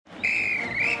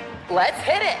Let's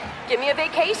hit it. Give me a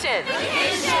vacation.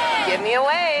 Vacation. Give me a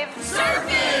wave.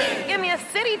 Surfing. Give me a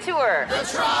city tour. The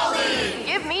trolley.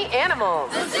 Give me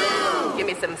animals. The zoo. Give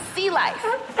me some sea life.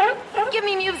 Give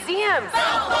me museums.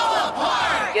 Balboa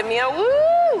Park. Give me a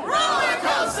woo. Roller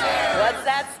coaster. What's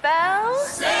that spell?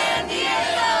 San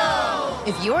Diego.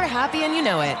 If you're happy and you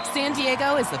know it, San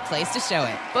Diego is the place to show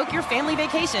it. Book your family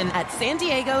vacation at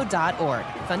sandiego.org.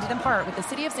 Funded in part with the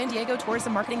City of San Diego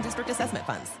Tourism Marketing District Assessment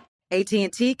Funds.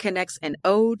 AT&T connects an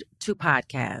ode to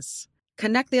podcasts.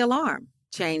 Connect the alarm.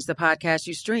 Change the podcast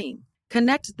you stream.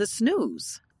 Connect the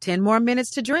snooze. 10 more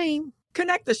minutes to dream.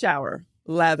 Connect the shower.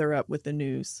 Lather up with the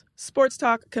news. Sports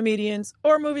talk, comedians,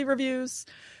 or movie reviews.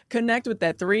 Connect with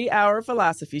that 3-hour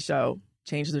philosophy show.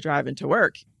 Change the drive into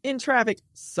work in traffic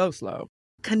so slow.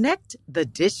 Connect the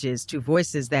dishes to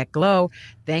voices that glow.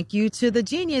 Thank you to the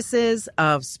geniuses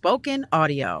of spoken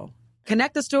audio.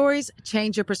 Connect the stories,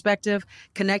 change your perspective.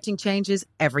 Connecting changes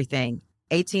everything.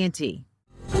 AT&T.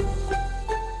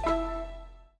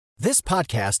 This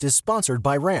podcast is sponsored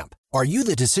by Ramp. Are you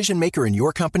the decision maker in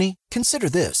your company? Consider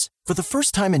this. For the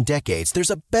first time in decades,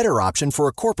 there's a better option for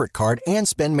a corporate card and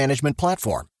spend management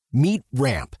platform. Meet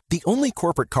Ramp, the only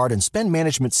corporate card and spend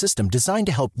management system designed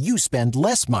to help you spend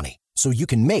less money so you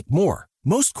can make more.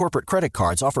 Most corporate credit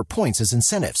cards offer points as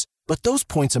incentives, but those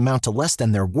points amount to less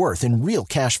than their worth in real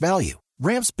cash value.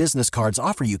 Ramp's business cards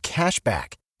offer you cash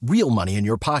back, real money in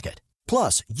your pocket.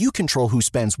 Plus, you control who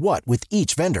spends what with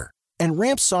each vendor. And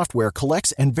Ramp's software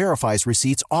collects and verifies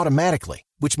receipts automatically,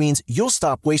 which means you'll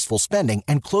stop wasteful spending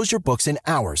and close your books in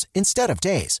hours instead of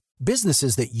days.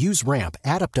 Businesses that use Ramp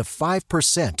add up to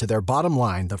 5% to their bottom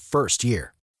line the first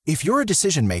year. If you're a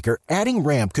decision maker, adding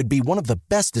Ramp could be one of the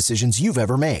best decisions you've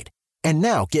ever made. And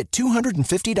now get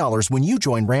 $250 when you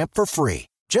join Ramp for free.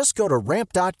 Just go to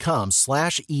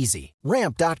ramp.com/easy.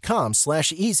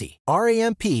 Ramp.com/easy.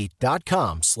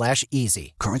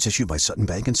 RAMP.com/easy. Cards issued by Sutton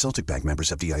Bank and Celtic Bank,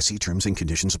 members FDIC. Terms and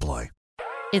conditions apply.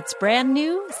 It's brand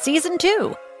new, Season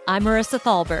 2. I'm Marissa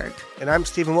Thalberg. And I'm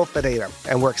Stephen Wolf-Bedeta.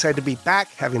 And we're excited to be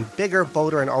back having bigger,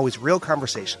 bolder, and always real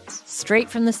conversations.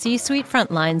 Straight from the C-suite front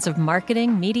lines of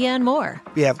marketing, media, and more.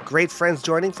 We have great friends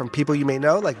joining from people you may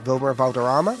know, like Wilmer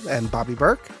Valderrama and Bobby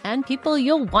Burke. And people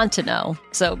you'll want to know.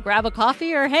 So grab a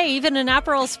coffee or, hey, even an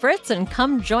Aperol Spritz and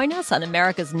come join us on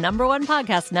America's #1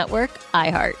 podcast network,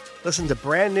 iHeart. Listen to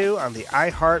Brand New on the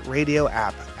iHeart Radio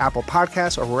app, Apple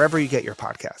Podcasts, or wherever you get your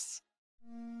podcasts.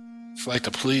 It's like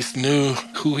the police knew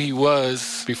who he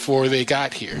was before they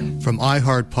got here. From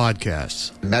iHeart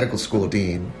Podcasts. Medical school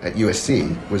dean at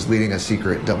USC was leading a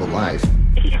secret double life.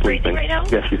 He's breathing right now?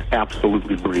 Yes, he's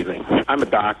absolutely breathing. I'm a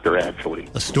doctor, actually.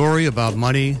 A story about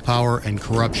money, power, and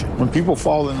corruption. When people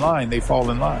fall in line, they fall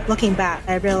in line. Looking back,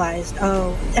 I realized,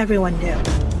 everyone knew.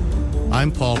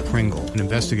 I'm Paul Pringle, an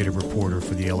investigative reporter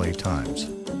for the LA Times.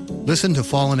 Listen to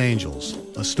Fallen Angels,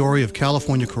 a story of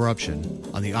California corruption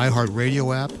on the iHeart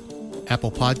Radio app,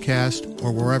 Apple Podcast,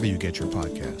 or wherever you get your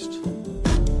podcasts.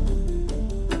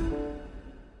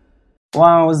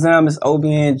 What's up? It's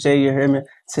OBN JAY, you hear me?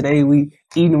 Today we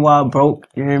eating while broke,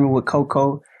 you hear me, with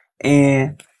Coco.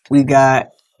 And we got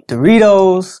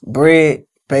Doritos, bread,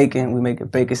 bacon. We making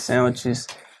bacon sandwiches.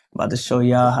 About to show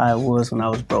y'all how it was when I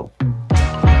was broke.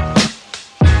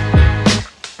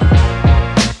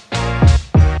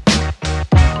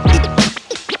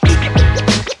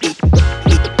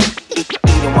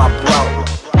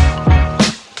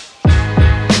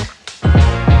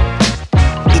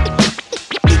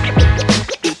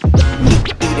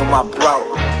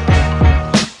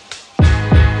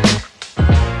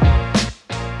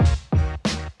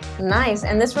 Nice.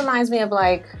 And this reminds me of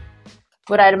like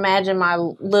what I'd imagine my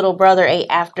little brother ate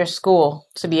after school,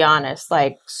 to be honest.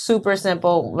 Like super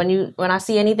simple. When I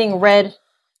see anything red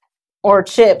or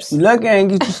chips. You lucky I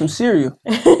didn't get you some cereal.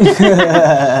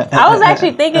 I was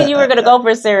actually thinking you were gonna go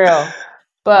for cereal.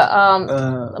 But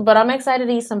I'm excited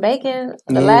to eat some bacon.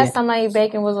 The last time I ate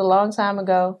bacon was a long time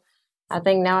ago. I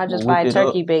think now I just buy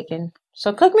turkey bacon.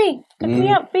 So cook me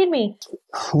up, feed me.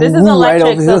 This is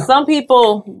electric, so some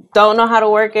people don't know how to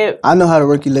work it. I know how to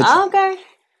work electric. Okay.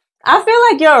 I feel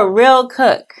like you're a real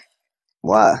cook.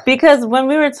 Why? Because when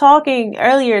we were talking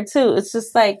earlier too, it's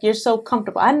just like you're so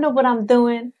comfortable. I know what I'm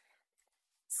doing.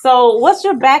 So what's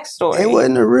your backstory? It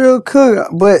wasn't a real cook,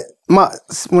 but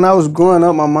when I was growing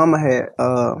up, my mama had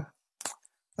a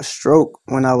stroke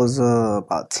when I was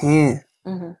about 10.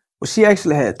 Mm-hmm. Well, she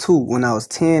actually had 2 when I was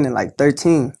 10 and like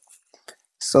 13.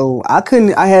 So I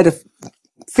had to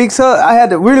fix her. I had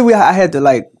to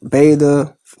like bathe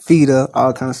her, feed her,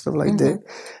 all kind of stuff like that.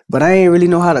 But I ain't really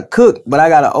know how to cook. But I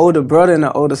got an older brother and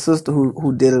an older sister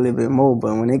who did a little bit more.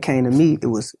 But when it came to me, it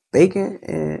was bacon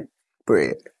and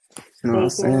bread. You know what I'm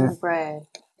saying? Bacon bread.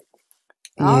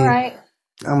 Yeah. All right.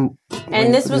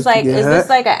 And this was like, is this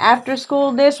like an after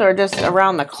school dish or just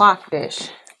around the clock dish?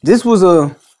 This was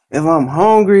if I'm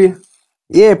hungry,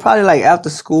 yeah, probably like after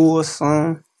school or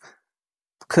something.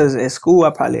 Because at school, I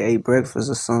probably ate breakfast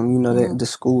or something. You know, that the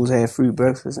schools had free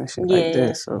breakfast and shit like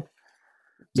that. So,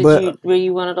 were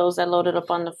you one of those that loaded up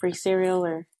on the free cereal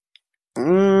or?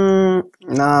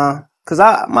 Nah. Cause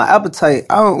my appetite,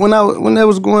 when that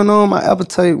was going on, my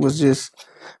appetite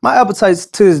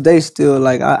to this day still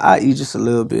like I eat just a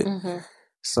little bit.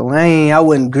 So I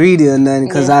wasn't greedy or nothing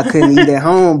because I couldn't eat at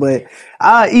home. But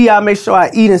I make sure I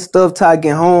eat and stuff till I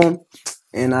get home,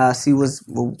 and I see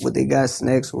what they got,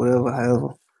 snacks, whatever,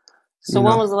 however. So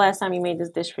when was the last time you made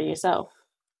this dish for yourself?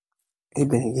 It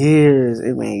been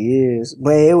years,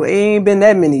 but it ain't been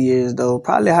that many years though.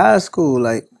 Probably high school,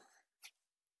 like.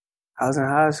 I was in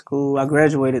high school. I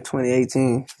graduated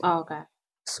 2018. Oh, okay.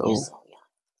 So,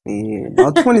 yeah,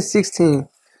 about 2016.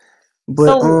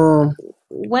 But so,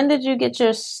 when did you get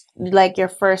your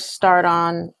first start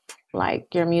on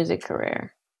like your music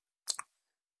career?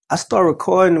 I started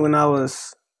recording when I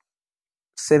was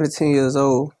 17 years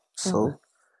old. So,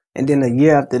 and then a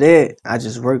year after that, I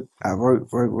just worked. I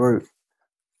worked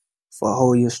for a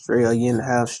whole year straight, a year and a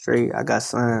half straight. I got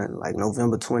signed like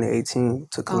November 2018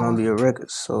 to Columbia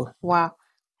Records. So wow.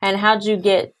 And how'd you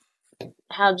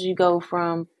go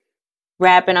from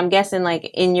rapping? I'm guessing like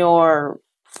at your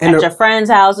friend's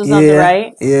house or something,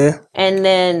 right? Yeah. And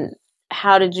then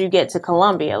how did you get to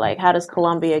Columbia? Like, how does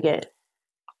Columbia get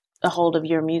a hold of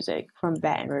your music from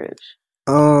Baton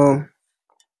Rouge?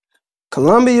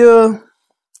 Columbia,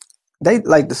 they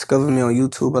like discovered me on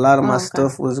YouTube. A lot of my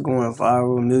stuff was going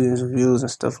viral, millions of views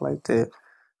and stuff like that.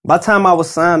 By the time I was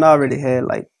signed, I already had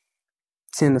like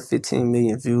 10 to 15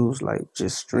 million views, like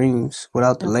just streams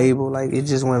without the label. Like it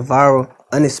just went viral,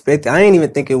 unexpected. I didn't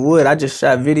even think it would. I just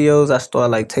shot videos. I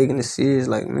started like taking it serious.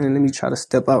 Like, man, let me try to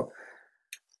step out.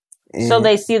 And so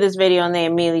they see this video and they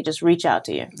immediately just reach out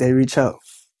to you. They reach out.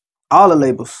 All the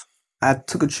labels. I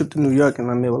took a trip to New York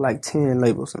and I met with like 10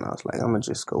 labels and I was like, I'm gonna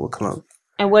just go with Columbia.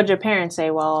 And what did your parents say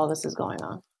while all this is going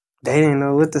on? They didn't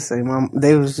know what to say, Mom.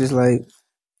 They was just like,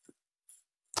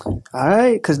 all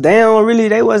right, because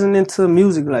they wasn't into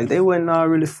music. Like, they wasn't all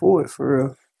really for it, for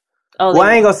real. Oh, well,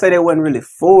 I ain't gonna say they wasn't really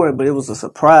for it, but it was a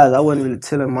surprise. I wasn't really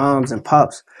telling moms and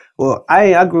pops. Well,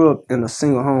 I grew up in a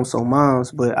single home, so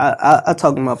moms, but I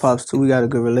talk to my pops too. We got a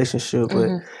good relationship, but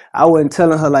I wasn't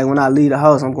telling her, like, when I leave the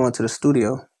house, I'm going to the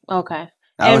studio. Okay.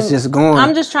 I was just going.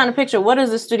 I'm just trying to picture, what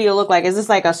does the studio look like? Is this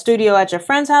like a studio at your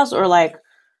friend's house or like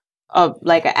an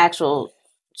actual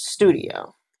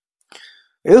studio?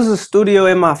 It was a studio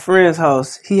in my friend's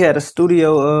house. He had a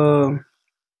studio.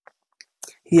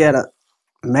 He had a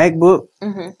MacBook,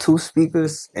 2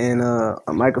 speakers, and a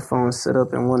microphone set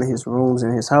up in one of his rooms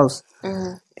in his house.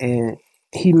 And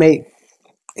he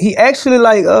actually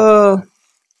like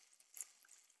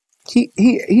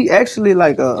he actually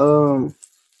like a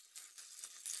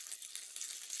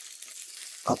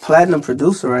platinum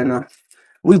producer right now.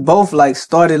 We both like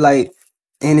started like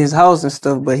in his house and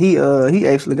stuff, but he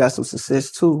actually got some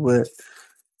success too.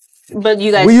 But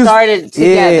you guys started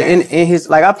together. Yeah, and his,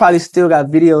 like, I probably still got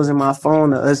videos in my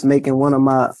phone of us making one of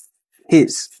my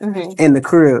hits in the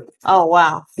crib. Oh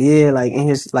wow. Yeah, like in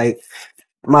his, like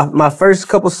my first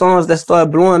couple songs that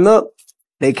started blowing up,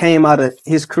 they came out of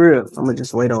his crib. I'm gonna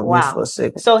just wait on this for a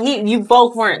second. So you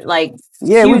both weren't like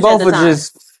we both were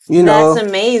just, you know, that's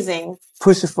amazing.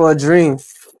 Pushing for a dream.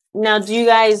 Now, do you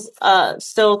guys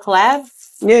still collab?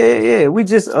 Yeah. We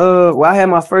just I had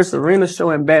my first arena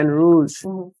show in Baton Rouge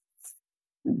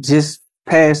just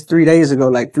past 3 days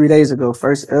ago,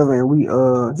 first ever, and we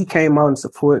he came out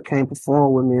and came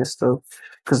perform with me and stuff.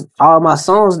 Cause all my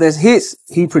songs that's hits,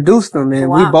 he produced them,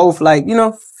 and we both like, you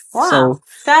know. Wow. So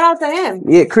shout out to him.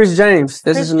 Yeah, Chris James.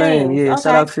 That's his name. Yeah, okay.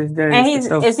 Shout out Chris James.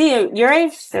 And is he your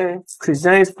age? Or? Chris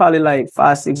James probably like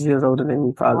 5-6 years older than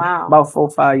me, probably. Wow. About 4 or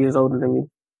 5 years older than me.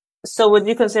 So would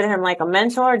you consider him like a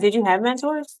mentor? Did you have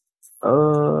mentors?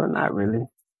 Not really.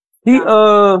 He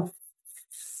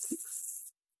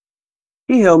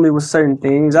helped me with certain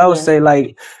things. I would say,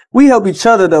 like, we help each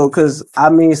other, though, because, I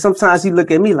mean, sometimes he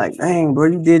look at me like, dang, bro,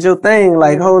 you did your thing.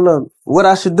 Like, hold up, what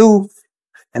I should do?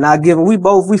 And I give him,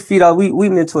 we feed out, we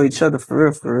mentor each other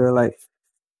for real. Like,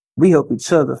 we help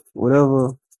each other,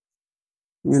 whatever,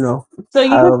 you know. So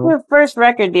you took your first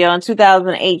record deal in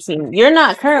 2018. You're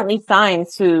not currently signed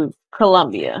to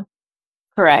Columbia,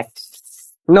 correct?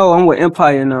 No, I'm with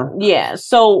Empire now. Yeah,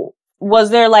 so was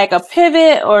there like a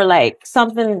pivot or like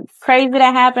something crazy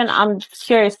that happened? I'm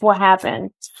curious what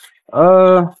happened.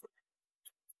 Well,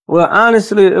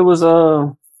 honestly, it was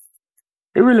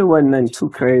It really wasn't nothing too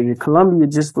crazy. Columbia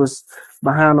just was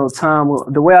behind on time.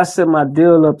 The way I set my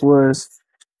deal up was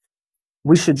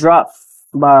we should drop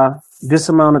by this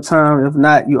amount of time. If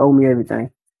not, you owe me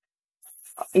everything.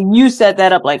 And you set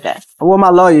that up like that? Well, my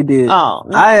lawyer did. Oh,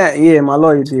 no. My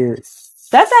lawyer did.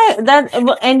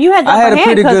 And you had the upper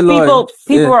hand because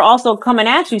people were also coming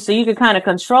at you, so you could kind of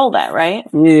control that, right?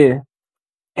 Yeah.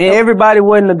 And everybody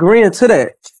wasn't agreeing to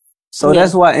that. So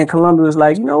that's why in Columbia was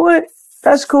like, you know what?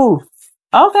 That's cool.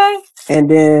 Okay. And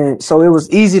then, so it was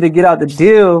easy to get out the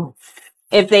deal.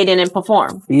 If they didn't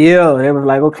perform. Yeah, they was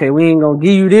like, okay, we ain't gonna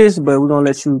give you this, but we're gonna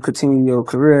let you continue your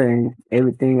career and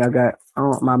everything. I got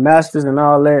my masters and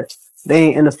all that. They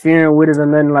ain't interfering with it or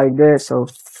nothing like that. So,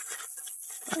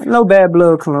 no bad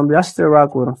blood, Columbia. I still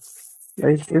rock with them.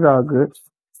 It's all good.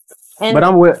 But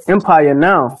I'm with Empire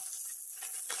now.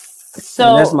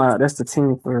 So that's the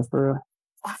team for real.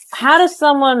 How does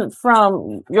someone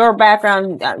from your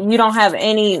background, you don't have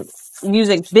any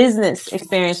music business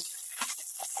experience,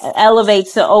 elevate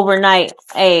to overnight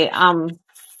it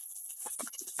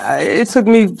took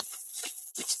me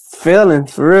failing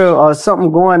for real or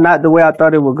something going not the way I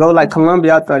thought it would go. Like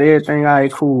Columbia, I thought everything all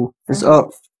right, cool. It's up.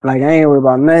 Like I ain't worried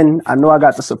about nothing. I know I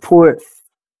got the support.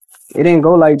 It didn't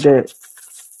go like that.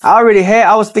 I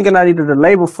was thinking I needed a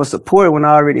label for support when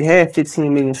I already had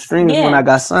 15 million streams when I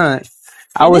got signed.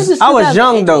 I was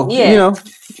young though, you know.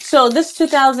 So this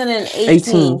 2018.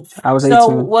 18. I was 18. So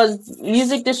was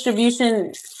music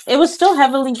distribution, it was still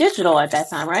heavily digital at that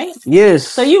time, right? Yes.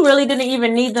 So you really didn't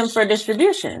even need them for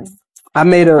distribution. I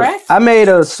made a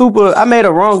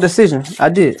wrong decision. I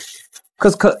did.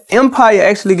 Cause Empire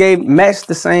actually matched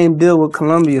the same deal with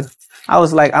Columbia. I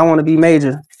was like, I want to be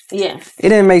major. Yeah. It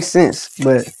didn't make sense,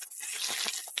 but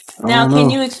now, can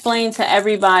you explain to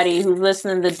everybody who's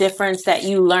listening the difference that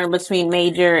you learned between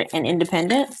major and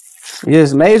independent?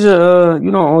 Yes, major,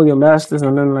 you don't own your masters or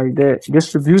nothing like that.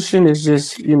 Distribution is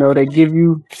just, they give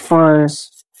you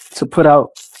funds to put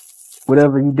out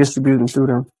whatever you distributing through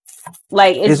them.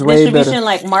 Like, is distribution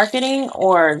like marketing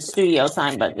or studio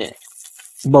time budget?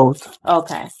 Both.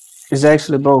 Okay. It's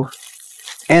actually both.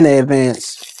 And the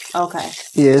advance. Okay.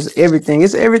 Yeah, it's everything.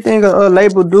 It's everything a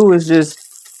label do is just...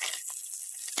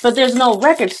 But there's no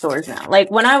record stores now. Like,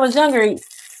 when I was younger,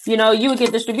 you would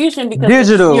get distribution because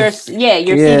digital. Your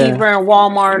CDs were in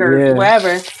Walmart or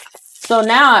wherever. So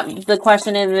now the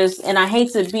question is, and I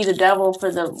hate to be the devil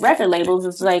for the record labels,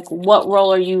 it's like, what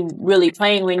role are you really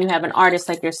playing when you have an artist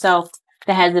like yourself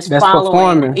that has this following?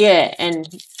 Performing. Yeah, and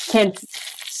can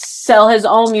sell his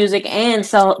own music and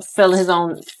fill his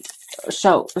own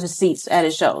his seats at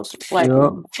his shows. Like,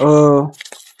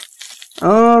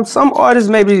 some artists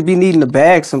maybe be needing the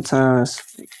bag sometimes.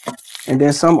 And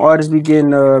then some artists be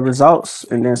getting results,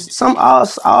 and then some all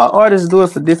artists do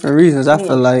it for different reasons. I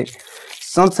feel like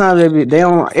sometimes they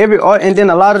don't and then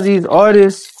a lot of these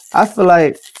artists, I feel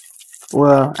like,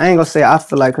 well, I ain't gonna say I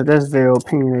feel like because that's very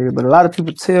opinionated, but a lot of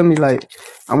people tell me like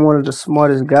I'm one of the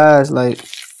smartest guys, like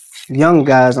young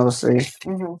guys, I would say,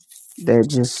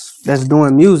 that's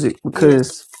doing music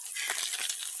because.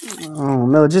 I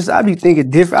don't know. I be thinking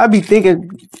different. I be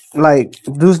thinking like,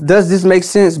 does this make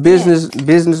sense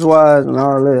business wise and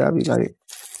all that? I be like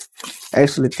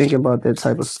actually thinking about that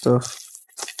type of stuff.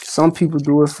 Some people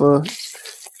do it for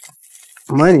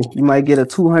money. You might get a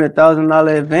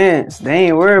 $200,000 advance. They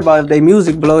ain't worried about if they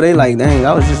music blow. They like, dang,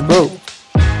 I was just broke.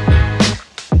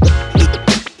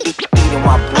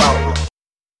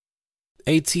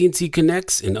 AT&T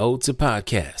connects an ode to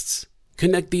podcasts.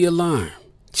 Connect the alarm.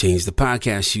 Change the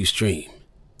podcast you stream.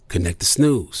 Connect the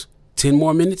snooze. 10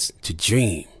 more minutes to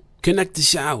dream. Connect the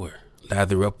shower.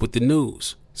 Lather up with the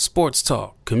news, sports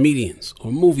talk, comedians, or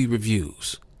movie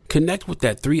reviews. Connect with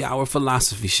that 3-hour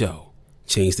philosophy show.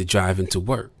 Change the drive into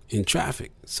work in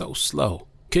traffic so slow.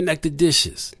 Connect the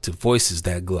dishes to voices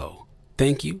that glow.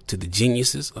 Thank you to the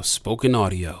geniuses of spoken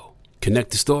audio.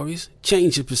 Connect the stories.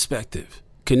 Change your perspective.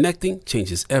 Connecting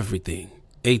changes everything.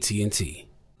 AT&T.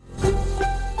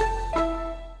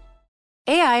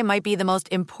 AI might be the most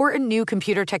important new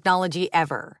computer technology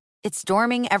ever. It's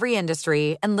storming every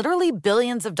industry, and literally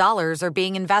billions of dollars are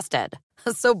being invested.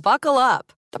 So buckle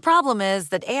up. The problem is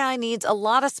that AI needs a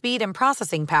lot of speed and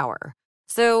processing power.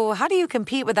 So how do you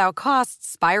compete without costs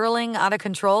spiraling out of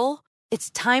control?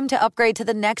 It's time to upgrade to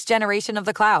the next generation of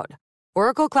the cloud.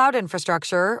 Oracle Cloud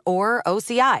Infrastructure, or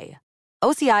OCI.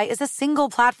 OCI is a single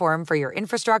platform for your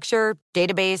infrastructure,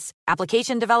 database,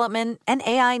 application development, and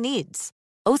AI needs.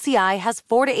 OCI has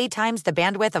 4 to 8 times the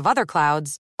bandwidth of other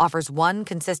clouds, offers one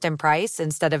consistent price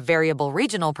instead of variable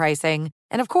regional pricing,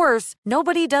 and of course,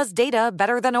 nobody does data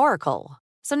better than Oracle.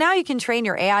 So now you can train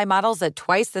your AI models at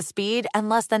twice the speed and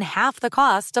less than half the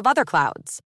cost of other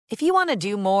clouds. If you want to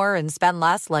do more and spend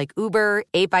less like Uber,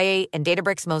 8x8, and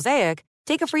Databricks Mosaic,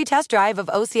 take a free test drive of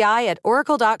OCI at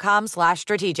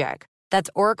oracle.com/strategic.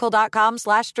 That's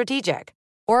oracle.com/strategic.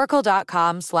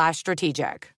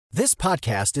 oracle.com/strategic. This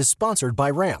podcast is sponsored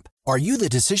by Ramp. Are you the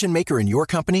decision maker in your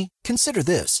company? Consider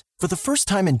this. For the first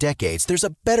time in decades, there's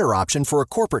a better option for a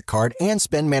corporate card and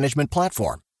spend management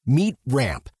platform. Meet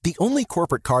Ramp, the only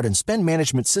corporate card and spend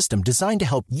management system designed to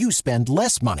help you spend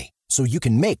less money so you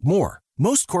can make more.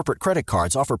 Most corporate credit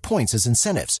cards offer points as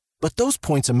incentives, but those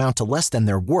points amount to less than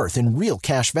their worth in real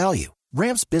cash value.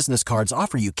 Ramp's business cards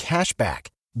offer you cash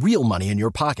back, real money in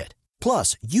your pocket.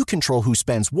 Plus, you control who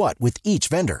spends what with each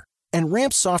vendor. And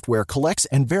Ramp's software collects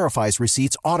and verifies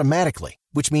receipts automatically,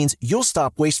 which means you'll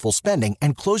stop wasteful spending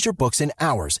and close your books in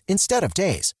hours instead of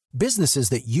days. Businesses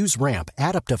that use Ramp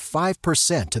add up to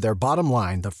 5% to their bottom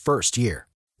line the first year.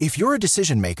 If you're a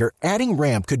decision maker, adding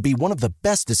Ramp could be one of the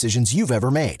best decisions you've ever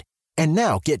made. And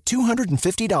now get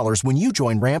 $250 when you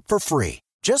join Ramp for free.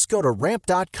 Just go to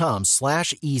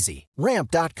ramp.com/easy.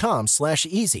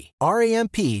 Ramp.com/easy.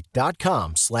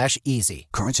 RAMP.com/easy.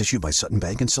 Cards issued by Sutton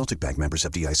Bank and Celtic Bank, members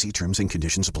FDIC. Terms and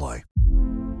conditions apply.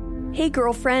 Hey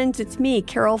girlfriends, it's me,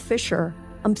 Carol Fisher.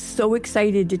 I'm so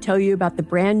excited to tell you about the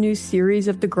brand new series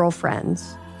of The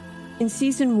Girlfriends. In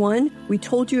season 1, we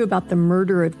told you about the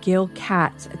murder of Gail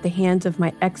Katz at the hands of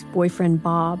my ex-boyfriend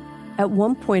Bob. At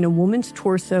one point, a woman's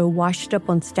torso washed up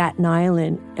on Staten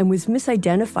Island and was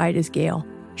misidentified as Gail.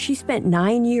 She spent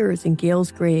 9 years in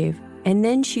Gail's grave, and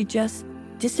then she just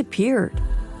disappeared.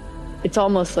 It's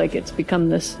almost like it's become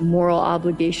this moral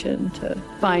obligation to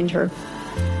find her.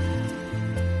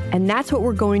 And that's what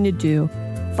we're going to do.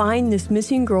 Find this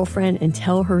missing girlfriend and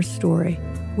tell her story.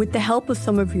 With the help of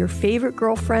some of your favorite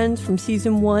girlfriends from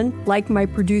season 1, like my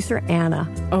producer Anna.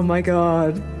 Oh my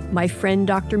God. My friend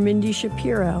Dr. Mindy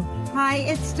Shapiro. Hi,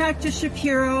 it's Dr.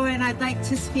 Shapiro, and I'd like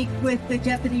to speak with the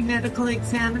Deputy Medical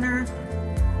Examiner.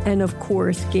 And of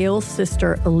course, Gail's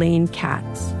sister, Elaine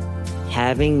Katz.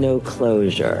 Having no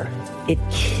closure, it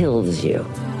kills you.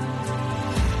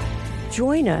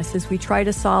 Join us as we try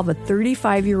to solve a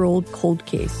 35-year-old cold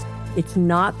case. It's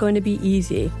not going to be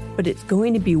easy, but it's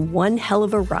going to be one hell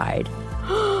of a ride.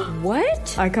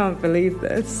 What? I can't believe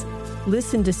this.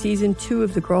 Listen to season 2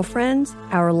 of The Girlfriends,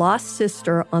 Our Lost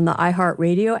Sister on the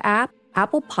iHeartRadio app,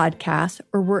 Apple Podcasts,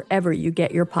 or wherever you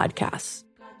get your podcasts.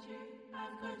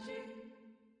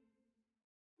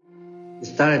 We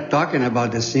started talking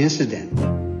about this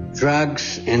incident.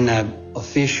 Drugs and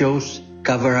officials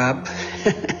cover up.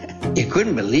 You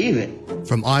couldn't believe it.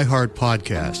 From iHeart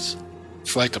Podcasts.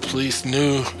 It's like the police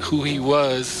knew who he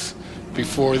was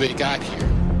before they got here.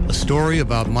 A story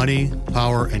about money,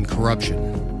 power, and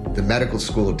corruption. The medical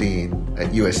school dean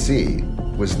at USC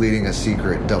was leading a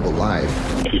secret double life.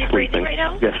 She's breathing right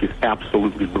now? Yes, she's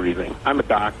absolutely breathing. I'm a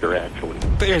doctor, actually.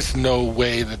 There's no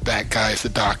way that guy's a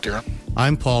doctor.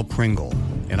 I'm Paul Pringle,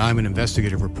 and I'm an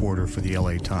investigative reporter for the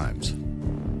LA Times.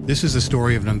 This is the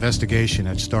story of an investigation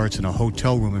that starts in a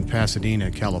hotel room in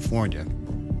Pasadena, California,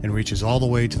 and reaches all the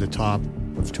way to the top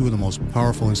of two of the most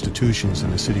powerful institutions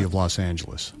in the city of Los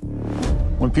Angeles.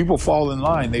 When people fall in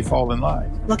line, they fall in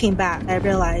line. Looking back, I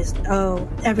realized,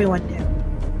 everyone knew.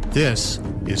 This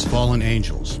is Fallen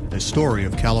Angels, a story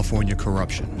of California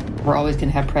corruption. We're always going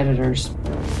to have predators.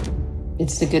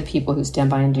 It's the good people who stand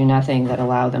by and do nothing that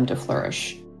allow them to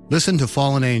flourish. Listen to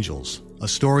Fallen Angels, a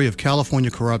story of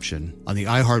California corruption on the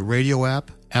iHeartRadio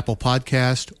app, Apple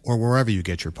Podcast, or wherever you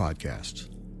get your podcasts.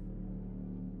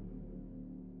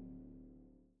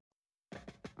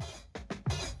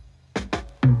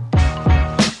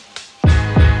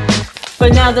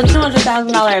 But now the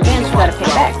 $200,000 advance you gotta pay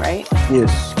back, right?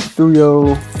 Yes, through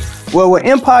your. Well, with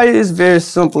Empire is very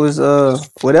simple. Is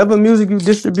whatever music you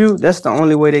distribute, that's the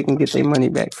only way they can get their money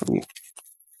back from you.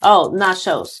 Oh, not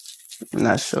shows.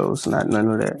 Not shows, not none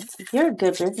of that. You're a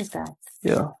good business guy.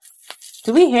 Yeah.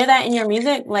 Do we hear that in your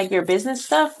music, like your business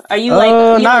stuff? Are you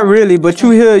like? Not really, but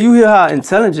you hear how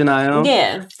intelligent I am.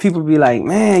 Yeah. People be like,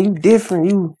 man, you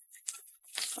different. You.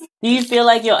 Do you feel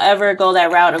like you'll ever go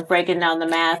that route of breaking down the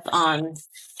math on?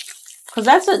 Because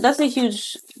that's a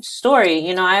huge story.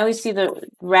 You know, I always see the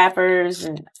rappers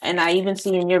and I even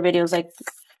see in your videos, like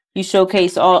you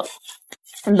showcase all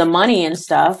the money and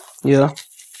stuff. Yeah.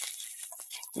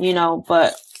 You know,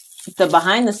 but the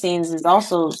behind the scenes is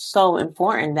also so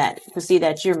important to see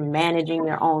that you're managing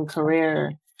your own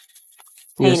career,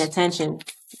 paying attention.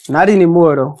 Not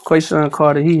anymore though. Quayshawn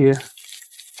Carter, he here.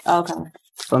 Okay.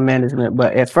 For management,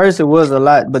 but at first it was a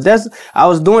lot. But I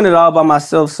was doing it all by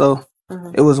myself, so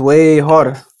it was way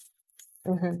harder.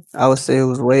 I would say it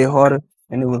was way harder.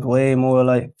 And it was way more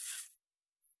like,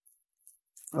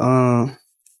 let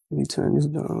me turn this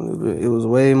down a little bit. It was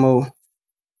way more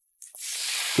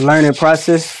learning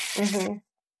process. Mm-hmm.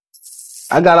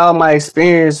 I got all my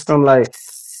experience from like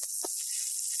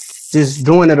just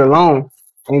doing it alone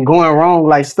and going wrong,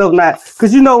 like stuff not,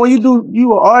 cause you know when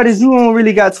you an artist, you don't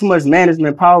really got too much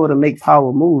management power to make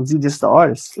power moves. You just an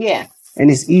artist. Yeah.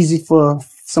 And it's easy for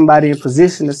somebody in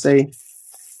position to say,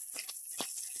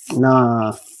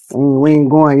 nah, we ain't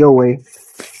going your way.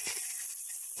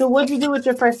 So what'd you do with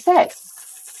your first check?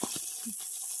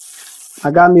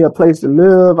 I got me a place to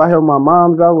live. I helped my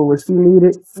mom out with what she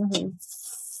needed. Mm-hmm.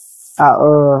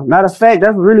 Matter of fact,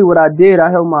 that's really what I did.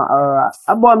 I helped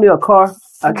I bought me a car.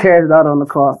 I carried it out on the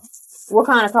car. What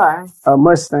kind of car? A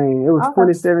Mustang. It was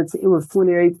Okay. 2017. It was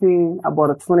 2018. I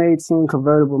bought a 2018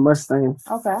 convertible Mustang.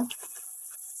 Okay.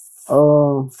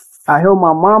 I helped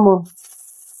my mama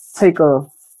she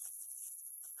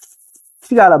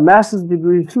got a master's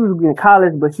degree. She was in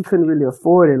college, but she couldn't really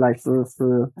afford it, like for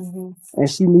real. Mm-hmm. And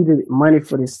she needed money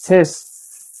for this test.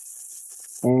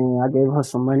 And I gave her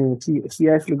some money, and she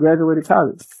actually graduated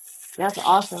college. That's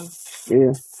awesome.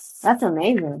 Yeah. That's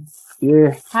amazing.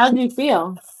 Yeah. How did you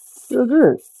feel? Feel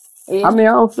good. Yeah. I mean,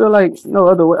 I don't feel like no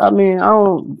other way. I mean,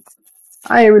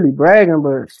 I ain't really bragging,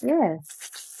 but yeah,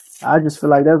 I just feel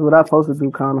like that's what I'm supposed to do,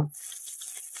 kinda.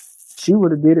 She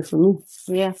would have did it for me.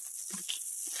 Yeah.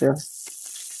 Yeah.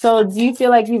 So do you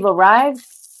feel like you've arrived?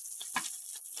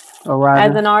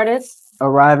 Arriving. As an artist?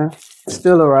 Arriving.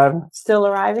 Still arriving. Still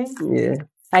arriving? Yeah.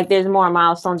 Like there's more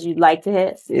milestones you'd like to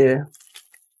hit? Yeah.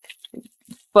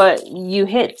 But you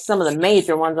hit some of the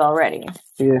major ones already.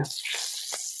 Yeah.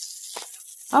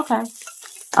 Okay.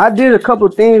 I did a couple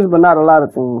of things, but not a lot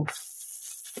of things.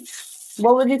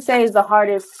 What would you say is the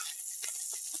hardest?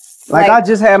 Like I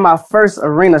just had my first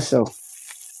arena show.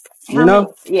 You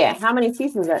know? Yeah. How many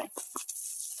pieces is that?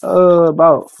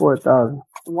 About 4,000.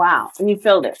 Wow. And you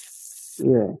filled it?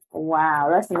 Yeah. Wow.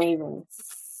 That's amazing.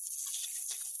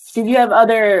 Did you have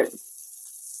other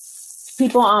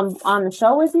people on the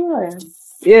show with you? Or?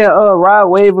 Yeah, Rod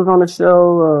Wave was on the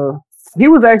show. He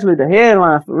was actually the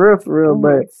headline for real, mm-hmm.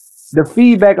 But the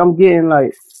feedback I'm getting,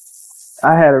 like,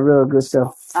 I had a real good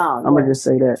show. Oh, I'm gonna just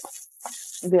say that.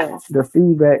 Yeah. The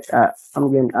feedback I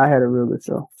had a real good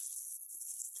show.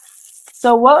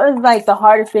 So what was like the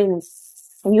hardest things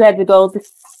when you had to go through?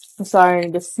 I'm sorry,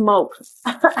 the smoke.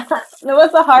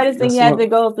 What's the hardest thing you had to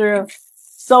go through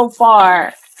so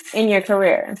far in your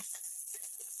career?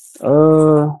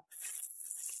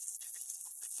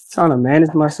 Trying to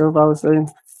manage myself, I would say.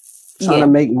 Trying to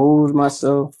make moves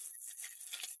myself.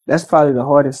 That's probably the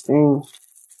hardest thing.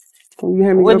 Can you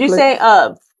hear me? Would you say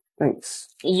thanks.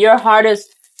 Your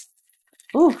hardest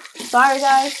sorry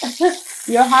guys.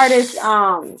 Your hardest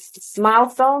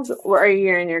milestones were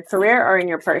you in your career or in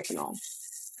your personal?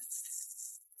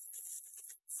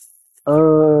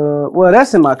 Well,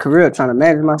 that's in my career, trying to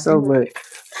manage myself, but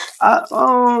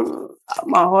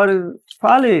my hardest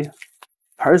probably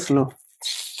personal,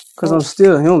 because I'm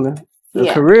still human.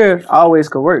 The career always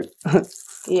could work.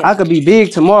 I could be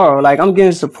big tomorrow. Like, I'm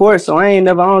getting support, so I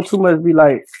don't too much be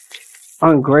like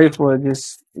ungrateful or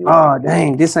just, oh,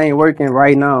 dang, this ain't working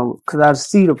right now. Because I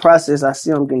see the process. I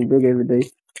see I'm getting big every day.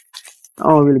 I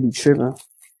don't really be tripping.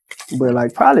 But,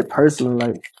 like, probably personal,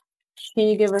 like. Can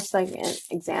you give us, like, an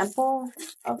example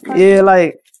of personal? Yeah,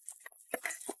 like,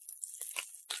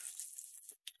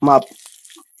 my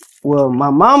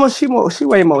mama, she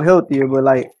way more healthier, but,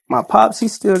 like, my pops, he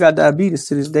still got diabetes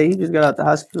to this day. He just got out the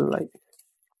hospital, like,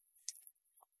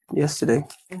 yesterday.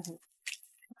 Mm-hmm.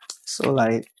 So,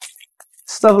 like,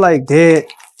 stuff like that,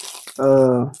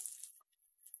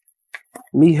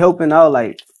 me helping out,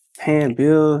 like, paying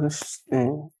bills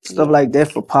and stuff like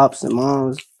that for pops and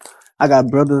moms. I got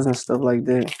brothers and stuff like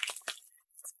that.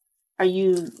 Are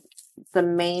you the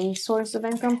main source of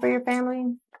income for your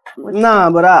family? Nah,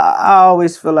 but I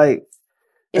always feel like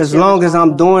as long as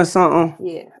I'm doing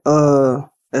something,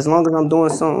 as long as I'm doing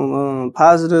something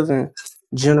positive and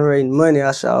generating money,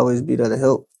 I should always be there to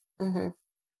help. Mm-hmm.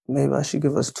 Maybe I should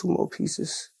give us 2 more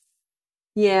pieces.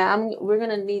 Yeah, we're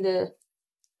gonna need a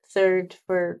third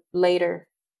for later,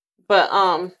 but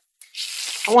I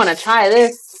want to try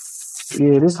this.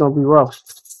 Yeah, this is gonna be rough.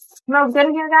 Smells good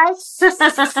in here, guys.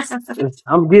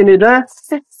 I'm getting it done.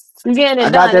 You getting it I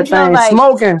got done. that thing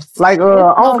smoking, like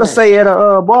Uncle say at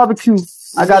a barbecue.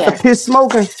 I got the piss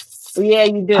smoking. Yeah,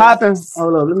 you do. Popping.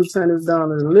 Hold on, let me turn this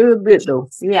down a little bit though.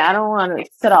 Yeah, I don't want to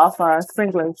set off our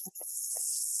sprinklers.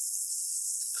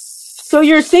 So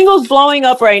your single's blowing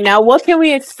up right now. What can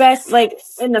we expect, like,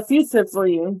 in the future for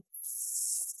you?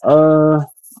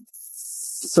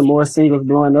 some more singles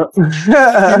blowing up.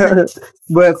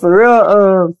 But for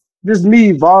real, just me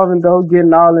evolving though,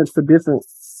 getting all into different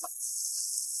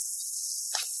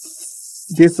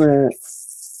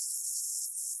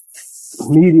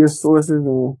media sources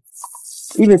and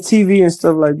even TV and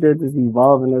stuff like that, just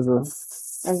evolving as a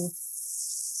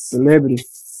celebrity.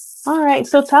 All right,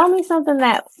 so tell me something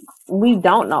that we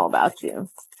don't know about you.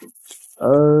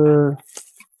 I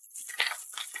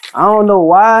don't know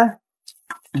why,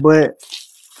 but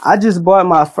I just bought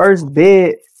my first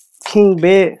bed, king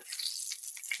bed,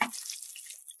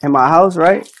 in my house,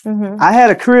 right? Mm-hmm. I had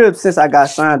a crib since I got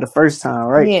signed the first time,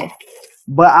 right? Yeah.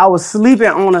 But I was sleeping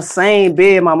on the same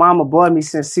bed my mama bought me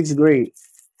since 6th grade.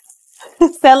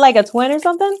 Is that like a twin or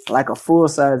something? Like a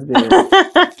full-size bed.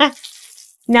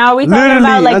 Now, are we talking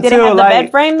about, like, did it have the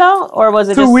bed frame, though? Or was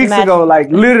it 2 just weeks ago,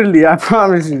 like, literally, I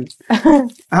promise you.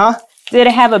 Huh? Did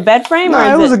it have a bed frame?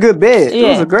 No, it was a good bed. Yeah. It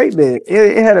was a great bed.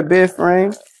 It had a bed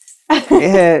frame. It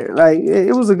had, like,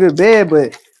 it was a good bed,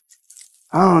 but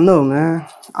I don't know, man.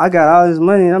 I got all this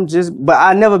money and but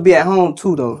I never be at home,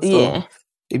 too, though. So yeah.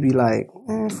 It'd be like,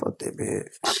 man, fuck that bed.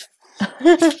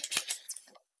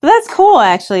 That's cool,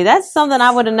 actually. That's something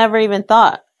I would have never even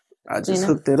thought. I just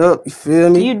hooked it up. You feel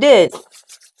me? You did.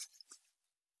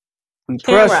 We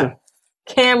pressure.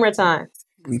 Camera time.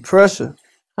 We pressure.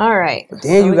 All right.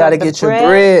 Then so you got to get your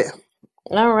bread.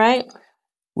 All right.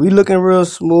 We looking real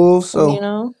smooth, so you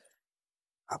know,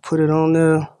 I put it on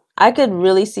there. I could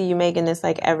really see you making this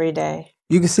like every day.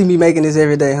 You can see me making this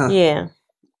every day, huh? Yeah.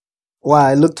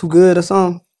 Why? It look too good or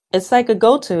something? It's like a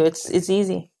go-to. It's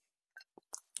easy.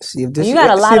 See if this. You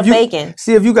got a lot of bacon.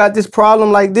 See if you got this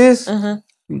problem like this.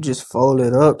 Mm-hmm. You just fold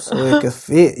it up so it can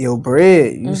fit your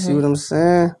bread. You see what I'm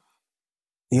saying?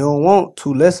 You don't want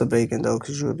too less of bacon though,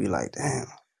 because you'll be like, damn,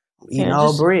 I'm eating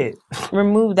all bread.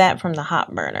 Remove that from the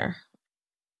hot burner.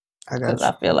 I got you.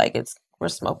 I feel like we're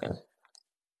smoking.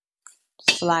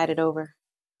 Slide it over.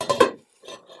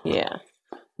 Yeah.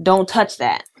 Don't touch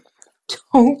that.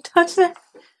 Don't touch that.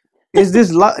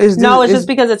 No, it's just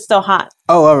because it's still hot.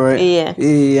 Oh, all right. Yeah.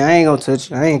 Yeah, I ain't gonna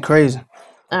touch it. I ain't crazy.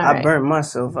 I burnt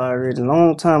myself already a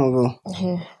long time ago.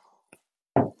 Yeah.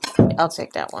 I'll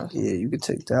take that one. Yeah, you can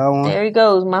take that one. There he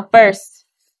goes, my first.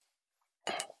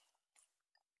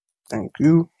 Thank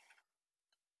you.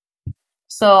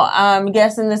 So I'm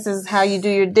guessing this is how you do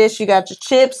your dish. You got your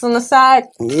chips on the side.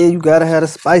 Yeah, you gotta have the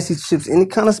spicy chips. Any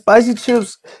kind of spicy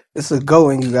chips, it's a go.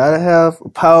 And you gotta have a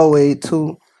Powerade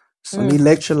too. Some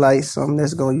electrolytes, something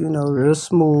that's going, real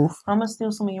smooth. I'm gonna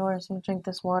steal some of yours. I'm gonna drink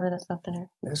this water that's left in here.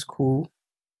 That's cool.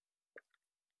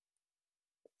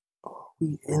 Oh,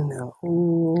 we in there.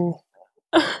 Ooh.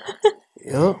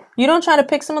 Yep. You don't try to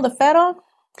pick some of the fat off?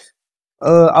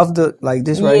 Off the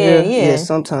this right here. Yeah.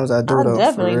 Sometimes I do. I'll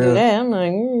definitely do that. I'm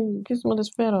like, get some of this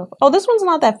fat off. Oh, this one's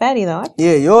not that fatty though.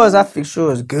 Yeah, yours I fix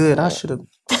sure is good. I should have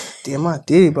did my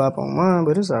dig bop on mine,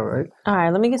 but it's all right. All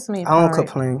right, let me get some of your I don't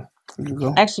complain. You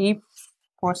go. Actually, you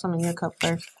pour some in your cup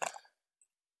first.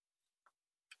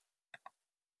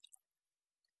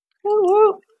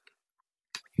 Woo-woo.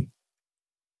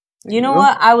 You know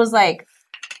what? I was like,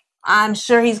 I'm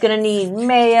sure he's gonna need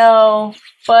mayo,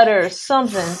 butter,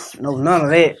 something. No, none of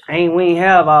that. We ain't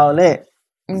have all that.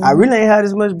 Mm-hmm. I really ain't had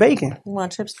as much bacon. You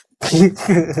want chips?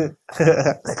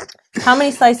 How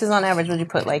many slices on average would you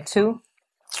put? Like 2?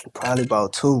 Probably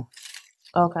about 2.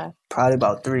 Okay. Probably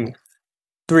about 3.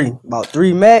 About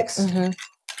 3 max. Mm-hmm.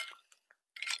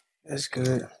 That's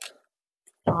good.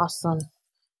 Awesome.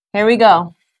 Here we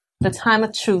go. The time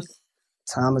of truth.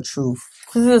 Time of truth.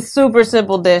 This is a super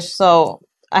simple dish, so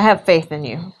I have faith in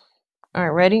you. All right,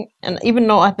 ready? And even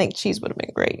though I think cheese would have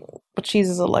been great, but cheese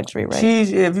is a luxury, right? Cheese,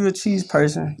 yeah. If you're a cheese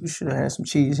person, you should have had some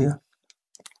cheese here.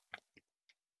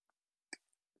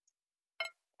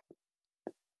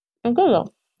 It's good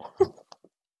though.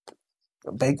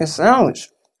 A bacon sandwich.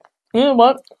 You know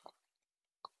what?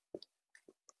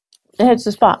 It hits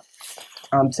the spot.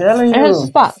 I'm telling you. It hits the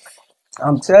spot.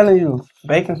 I'm telling you.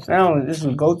 Bacon sandwich is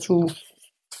a go-to.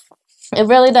 It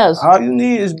really does. All you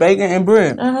need is bacon and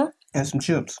bread. And some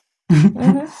chips.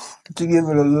 To give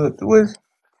it a little twist.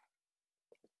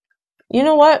 You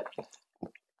know what?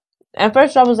 At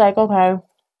first I was like, okay.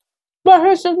 But it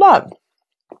hits the spot.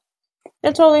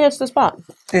 It totally hits the spot.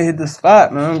 It hit the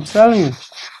spot, man. I'm telling you.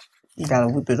 You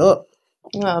gotta whip it up.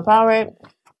 You got a Powerade?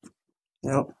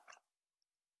 Yep.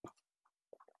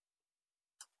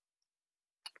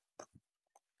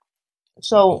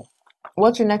 So,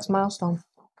 what's your next milestone?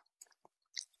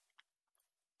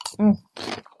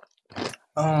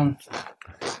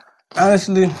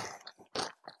 Honestly,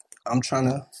 I'm trying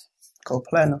to go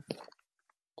platinum.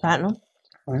 Platinum?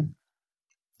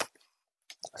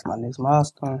 That's my next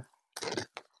milestone.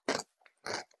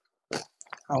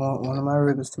 I want one of my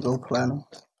ribbons to go platinum.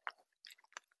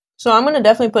 So I'm going to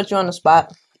definitely put you on the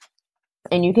spot.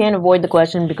 And you can't avoid the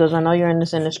question because I know you're in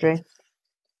this industry.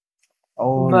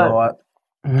 Oh, But, Lord.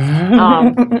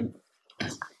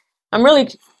 I'm really,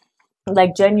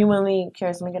 like, genuinely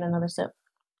curious. Let me get another sip.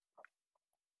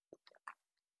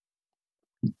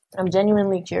 I'm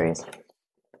genuinely curious.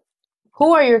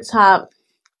 Who are your top,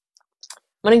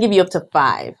 I'm going to give you up to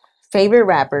 5 favorite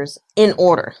rappers in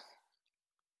order.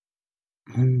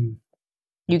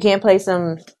 You can't play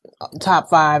some top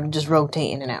 5, just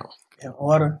rotate in and out. In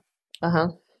order? Uh-huh.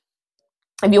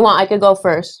 If you want, I could go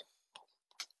first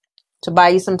to buy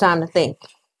you some time to think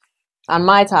on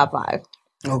my top 5.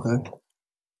 Okay.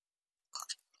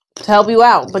 To help you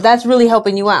out, but that's really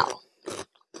helping you out.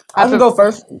 I can go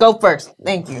first. Go first.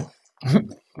 Thank you. You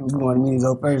want me to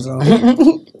go first, huh?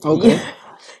 Okay.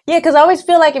 Yeah, because I always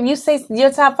feel like if you say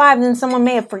your top 5, then someone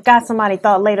may have forgot somebody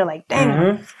thought later, like,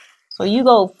 damn. So you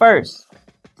go first.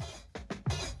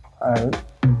 All right.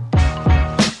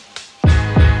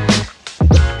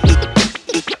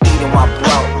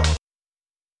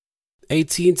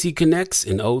 AT&T connects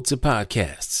an ode to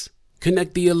podcasts.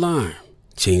 Connect the alarm.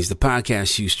 Change the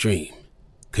podcast you stream.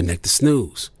 Connect the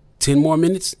snooze. 10 more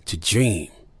minutes to dream.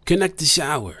 Connect the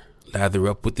shower. Lather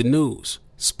up with the news,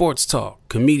 sports talk,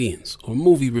 comedians, or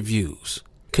movie reviews.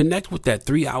 Connect with that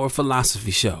 3-hour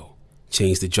philosophy show.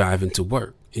 Change the drive into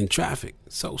work in traffic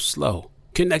so slow.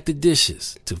 Connect the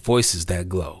dishes to voices that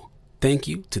glow. Thank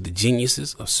you to the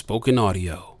geniuses of spoken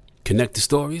audio. Connect the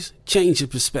stories, change your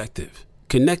perspective.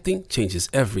 Connecting changes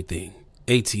everything.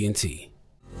 AT&T.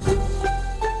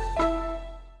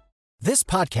 This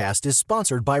podcast is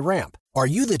sponsored by Ramp. Are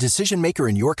you the decision maker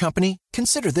in your company?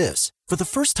 Consider this. For the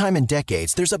first time in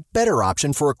decades, there's a better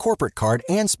option for a corporate card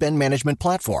and spend management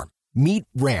platform. Meet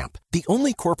Ramp, the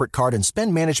only corporate card and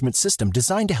spend management system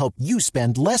designed to help you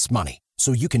spend less money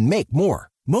so you can make more.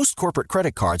 Most corporate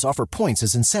credit cards offer points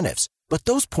as incentives, but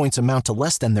those points amount to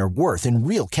less than their worth in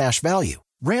real cash value.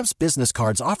 Ramp's business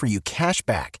cards offer you cash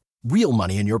back, real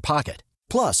money in your pocket.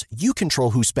 Plus, you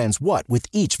control who spends what with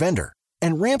each vendor.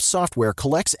 And Ramp software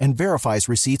collects and verifies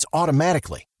receipts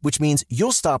automatically, which means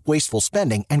you'll stop wasteful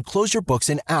spending and close your books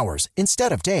in hours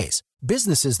instead of days.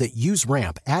 Businesses that use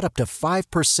Ramp add up to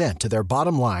 5% to their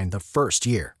bottom line the first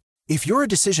year. If you're a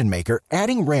decision maker,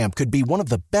 adding Ramp could be one of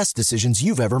the best decisions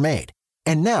you've ever made.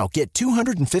 And now get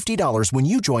 $250 when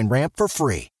you join Ramp for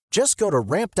free. Just go to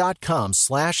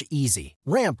ramp.com/easy.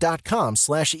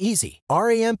 Ramp.com/easy.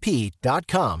 RAMP.com/easy.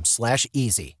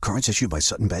 Cards issued by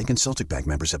Sutton Bank and Celtic Bank,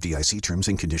 members FDIC. Terms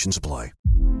and conditions apply.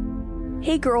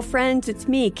 Hey, girlfriends, it's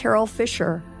me, Carol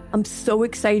Fisher. I'm so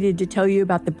excited to tell you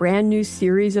about the brand new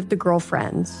series of The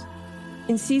Girlfriends.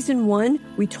 In season 1,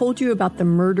 we told you about the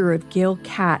murder of Gail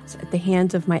Katz at the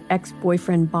hands of my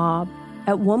ex-boyfriend, Bob.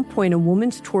 At one point, a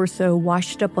woman's torso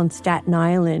washed up on Staten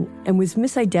Island and was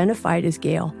misidentified as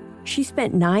Gail. She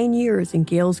spent 9 years in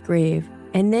Gail's grave,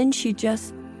 and then she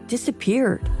just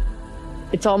disappeared.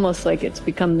 It's almost like it's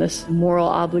become this moral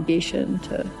obligation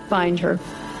to find her.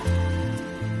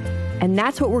 And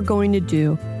that's what we're going to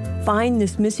do. Find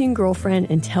this missing girlfriend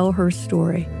and tell her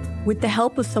story. With the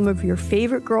help of some of your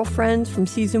favorite girlfriends from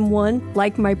season 1,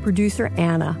 like my producer,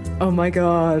 Anna. Oh my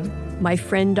God. My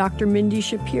friend, Dr. Mindy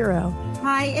Shapiro.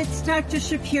 Hi, it's Dr.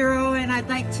 Shapiro, and I'd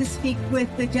like to speak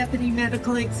with the deputy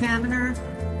medical examiner.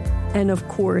 And of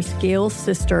course, Gail's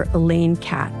sister, Elaine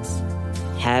Katz.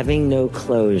 Having no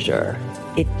closure,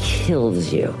 it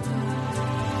kills you.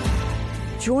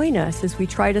 Join us as we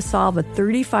try to solve a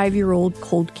 35-year-old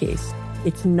cold case.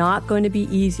 It's not going to be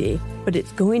easy, but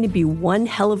it's going to be one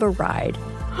hell of a ride.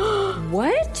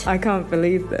 What? I can't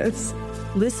believe this.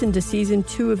 Listen to season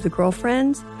 2 of The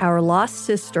Girlfriends, Our Lost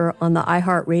Sister on the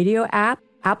iHeartRadio app,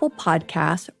 Apple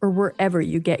Podcasts, or wherever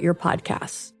you get your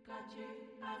podcasts.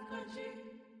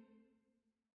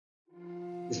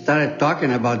 We started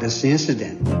talking about this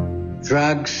incident.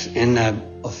 Drugs and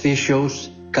officials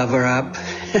cover up.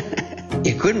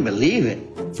 You couldn't believe it.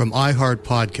 From iHeart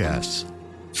Podcasts.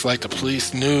 It's like the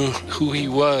police knew who he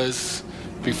was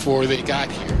before they got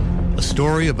here. A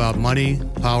story about money,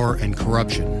 power, and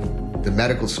corruption. The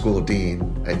medical school dean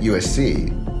at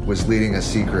USC was leading a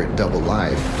secret double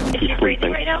life. She's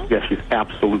breathing right now? Yes, she's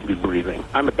absolutely breathing.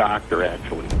 I'm a doctor,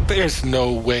 actually. There's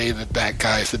no way that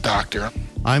guy's a doctor.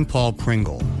 I'm Paul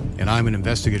Pringle, and I'm an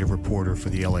investigative reporter for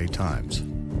the LA Times.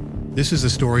 This is the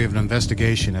story of an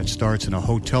investigation that starts in a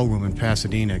hotel room in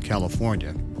Pasadena, California,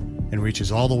 and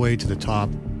reaches all the way to the top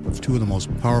of 2 of the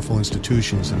most powerful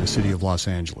institutions in the city of Los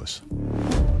Angeles.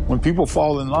 When people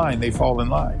fall in line, they fall in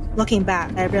line. Looking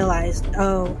back, I realized,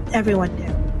 everyone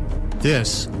knew.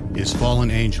 This is Fallen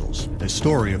Angels, a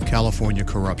story of California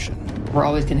corruption. We're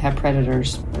always going to have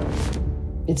predators.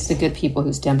 It's the good people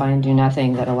who stand by and do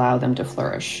nothing that allow them to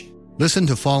flourish. Listen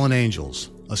to Fallen Angels,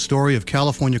 a story of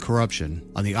California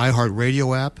corruption on the iHeart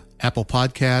Radio app, Apple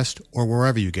Podcast, or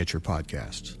wherever you get your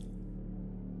podcasts.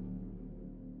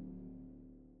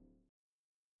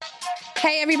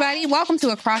 Hey everybody, welcome to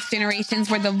Across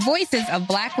Generations, where the voices of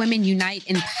Black women unite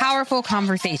in powerful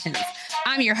conversations.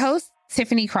 I'm your host,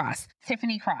 Tiffany Cross.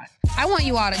 I want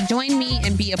you all to join me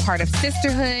and be a part of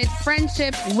sisterhood,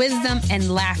 friendship, wisdom,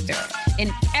 and laughter.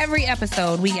 In every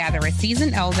episode, we gather a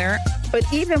seasoned elder. But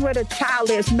even with a child,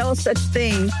 there's no such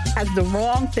thing as the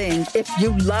wrong thing if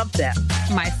you love them.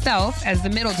 Myself as the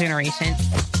middle generation.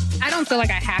 I don't feel like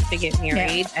I have to get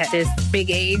married at this big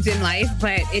age in life,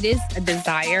 but it is a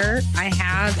desire I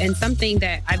have and something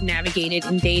that I've navigated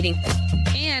in dating.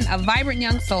 And a vibrant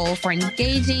young soul for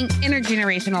engaging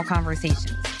intergenerational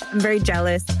conversations. I'm very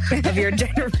jealous of your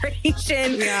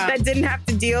generation that didn't have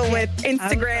to deal with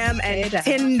Instagram and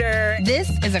Tinder. This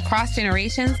is Across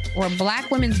Generations, where Black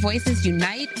women's voices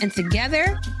unite, and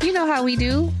together, you know how we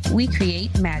do, we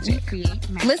create magic.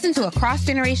 Listen to Across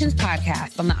Generations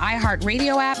podcast on the iHeart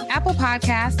Radio app, Apple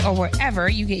Podcasts, or wherever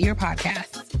you get your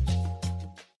podcasts.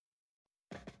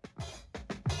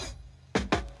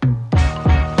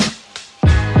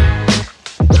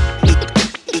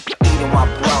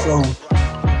 So,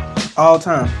 all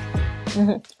time.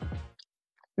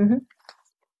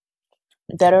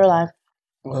 Dead or alive?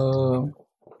 I'm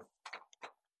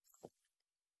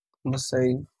gonna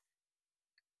say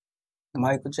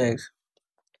Michael Jackson,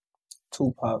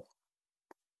 Tupac,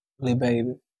 Lil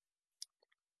Baby.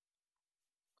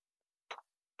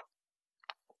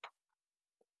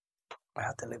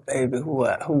 After Lil Baby, who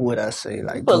would I say?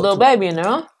 Like, put Lil Baby in there,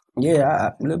 huh?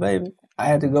 Yeah, Lil Baby. I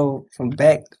had to go from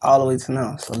back all the way to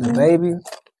now. So Lil Baby.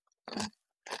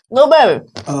 Lil Baby.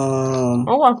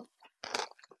 Okay.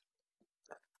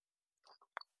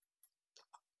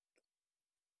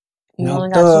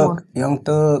 Young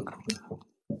Thug,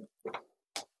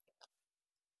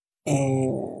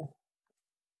 and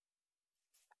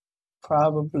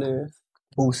probably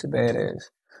Boosie Badass,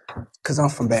 cause I'm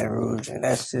from Baton Rouge, and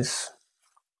that's just.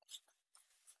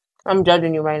 I'm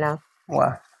judging you right now.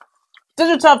 Why? This is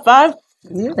your top 5?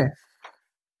 Yeah,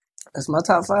 that's my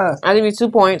top 5. I'll give you 2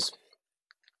 points.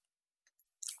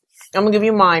 I'm gonna give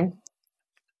you mine,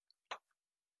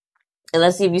 and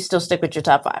let's see if you still stick with your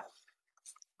top 5.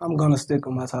 I'm gonna stick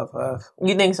with my top 5.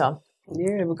 You think so?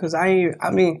 Yeah, because I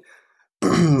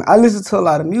listen to a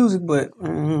lot of music, but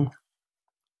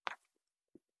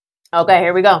Okay,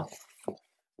 here we go.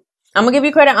 I'm gonna give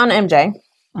you credit on MJ.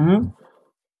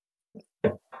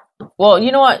 Well,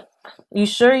 you know what? You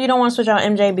sure you don't want to switch out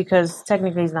MJ because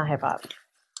technically he's not hip hop?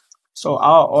 So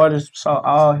all artists,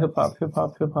 all hip hop.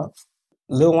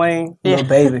 Lil Wayne, Lil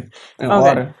Baby, and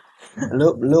order.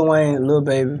 Lil Wayne, Lil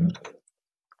Baby,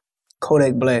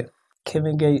 Kodak Black,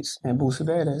 Kevin Gates, and Boosie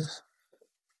Badass.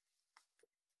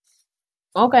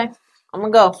 Okay, I'm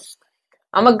gonna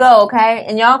go. Okay,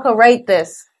 and y'all can rate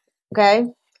this. Okay,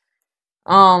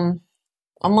 I'm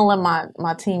gonna let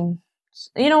my team.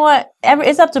 You know what?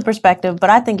 It's up to perspective, but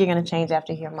I think you're gonna change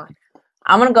after you hear mine.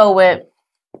 I'm gonna go with.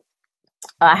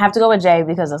 I have to go with Jay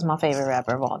because that's my favorite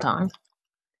rapper of all time.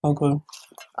 Okay.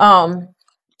 I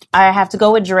have to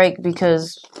go with Drake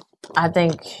because I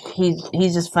think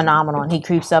he's just phenomenal and he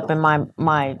creeps up in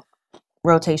my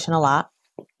rotation a lot.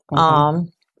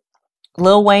 Okay.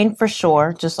 Lil Wayne for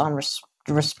sure, just on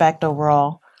respect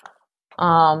overall.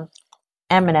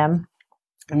 Eminem.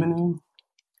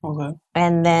 Okay.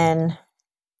 And then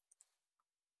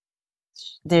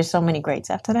there's so many greats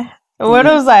after that. What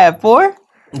was I at 4?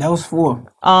 That was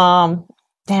 4. Damn,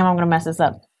 I'm gonna mess this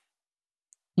up.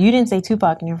 You didn't say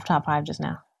Tupac in your top 5 just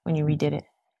now when you redid it.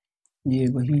 Yeah,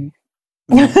 but he.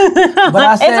 But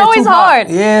I said it's always Tupac. Hard.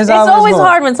 Yeah, it's always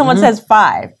hard when someone says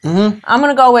 5. I'm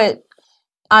gonna go with.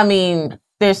 I mean,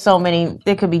 there's so many.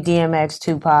 There could be DMX,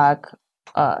 Tupac.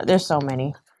 There's so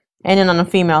many. And then on the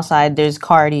female side, there's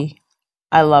Cardi.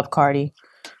 I love Cardi.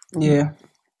 Yeah.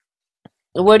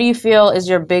 What do you feel is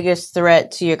your biggest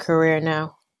threat to your career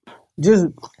now? Just,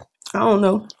 I don't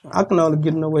know. I can only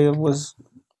get in the way of what's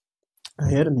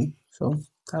ahead of me. So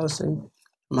I would say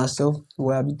myself, the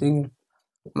way I be thinking,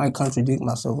 might contradict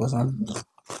myself or something.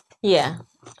 Yeah.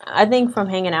 I think from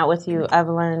hanging out with you, I've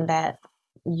learned that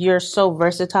you're so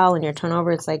versatile in your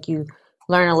turnover. It's like you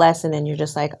learn a lesson and you're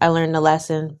just like, I learned the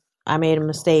lesson. I made a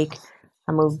mistake.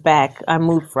 I moved back. I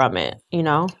moved from it, you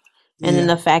know? And then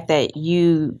the fact that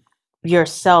you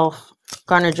yourself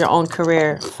garnered your own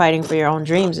career fighting for your own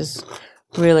dreams is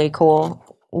really cool.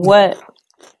 What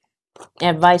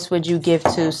advice would you give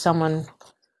to someone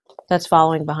that's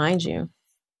following behind you?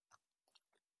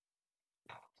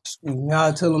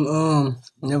 I tell them,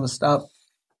 never stop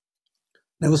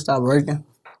working,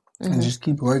 and just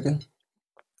keep working.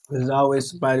 There's always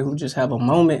somebody who just have a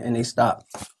moment and they stop.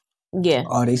 Yeah.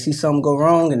 Or they see something go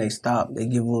wrong and they stop. They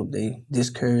give up. They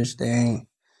discouraged. They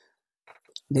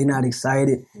not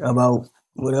excited about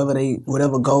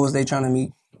whatever goals they trying to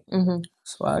meet.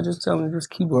 So I just tell them to just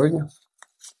keep working.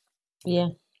 Yeah.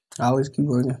 I always keep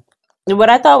working. What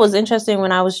I thought was interesting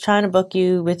when I was trying to book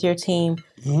you with your team,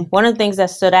 one of the things that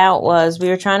stood out was we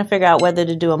were trying to figure out whether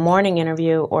to do a morning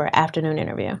interview or afternoon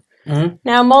interview.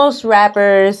 Now, most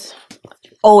rappers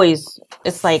always,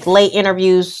 it's like late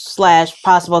interviews /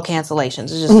 possible cancellations.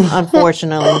 It's just,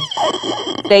 unfortunately,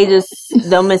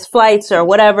 they'll miss flights or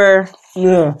whatever.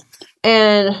 Yeah.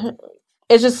 And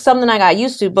it's just something I got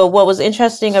used to. But what was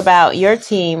interesting about your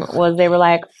team was they were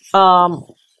like,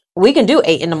 we can do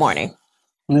 8 a.m.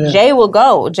 Yeah. Jay will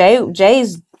go. Jay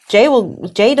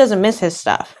doesn't miss his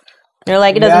stuff. They're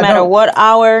like, it doesn't matter what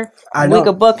hour we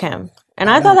could book him. And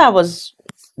I thought that was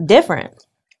different.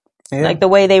 Yeah. Like the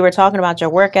way they were talking about your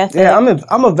work ethic. Yeah,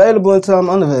 I'm available until I'm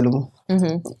unavailable.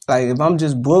 Like if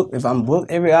I'm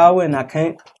booked every hour and I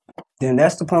can't, then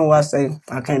that's the point where I say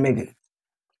I can't make it.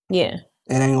 Yeah.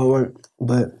 It ain't gonna work.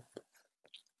 But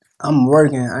I'm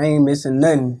working. I ain't missing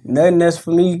nothing. Nothing that's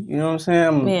for me. You know what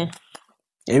I'm saying?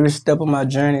 Every step of my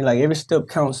journey, like every step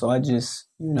counts. So I just,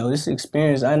 this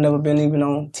experience, I never been even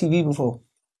on TV before.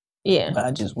 Yeah. But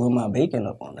I just will my bacon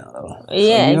up on that though.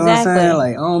 Yeah, so, you know exactly. What I'm saying?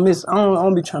 Like I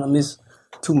don't be trying to miss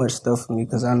too much stuff for me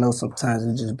because I know sometimes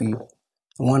it just be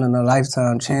one in a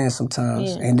lifetime chance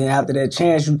sometimes. Yeah. And then after that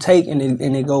chance you take and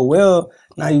it go well,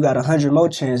 now you got 100 more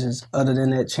chances. Other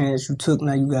than that chance you took,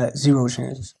 now you got 0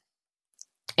 chances.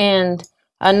 And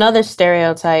another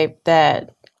stereotype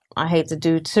that I hate to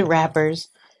do to rappers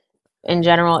in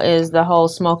general is the whole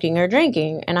smoking or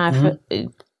drinking. And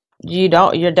you're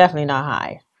definitely not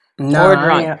high or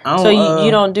drunk. So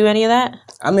you don't do any of that?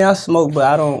 I mean, I smoke, but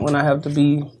I don't. When I have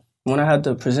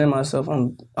to present myself,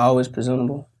 I'm always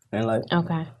presentable and like.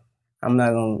 Okay. I'm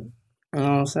not gonna, you know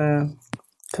what I'm saying?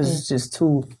 Because it's just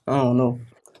too. I don't know.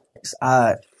 It's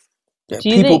odd.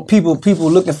 People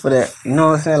looking for that. You know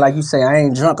what I'm saying? Like you say, I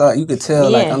ain't drunk. You could tell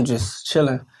like I'm just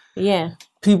chilling. Yeah.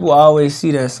 People always see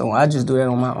that, so I just do that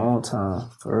on my own time.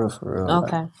 For real.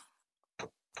 Okay. Like,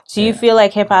 so you feel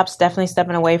like hip hop's definitely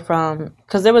stepping away from?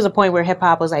 Because there was a point where hip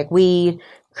hop was like weed,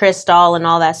 crystal, and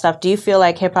all that stuff. Do you feel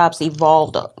like hip hop's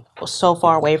evolved so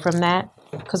far away from that?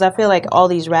 Because I feel like all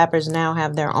these rappers now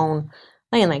have their own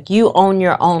lane. Like you own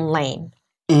your own lane.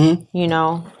 You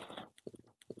know.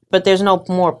 But there's no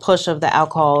more push of the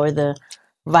alcohol or the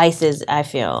vices, I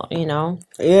feel,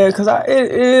 Yeah, because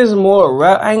it is more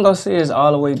rap. I ain't going to say it's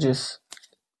all the way just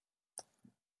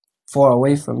far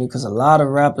away from me because a lot of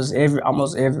rappers,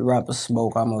 almost every rapper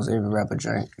smoke, almost every rapper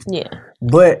drink. Yeah.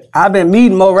 But I've been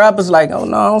meeting more rappers like, oh,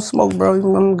 no, I don't smoke, bro.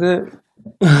 I'm good.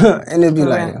 And it'd be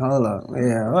like, hold up.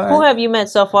 Yeah, all right. Who have you met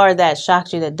so far that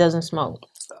shocked you that doesn't smoke?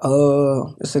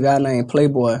 It's a guy named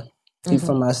Playboy. He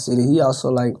from my city. He also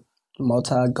like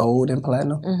multi-gold and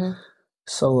platinum.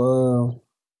 So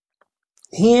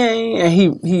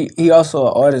he also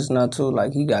an artist now too.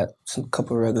 Like he got some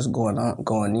couple records going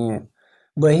in,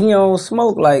 but he don't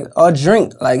smoke like or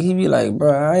drink. Like he be like,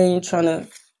 bro, I ain't trying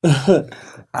to.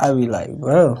 I be like,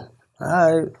 bro,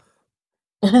 all right.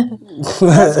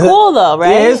 That's cool though,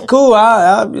 right? Yeah, it's cool.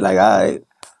 I'll be like, all right.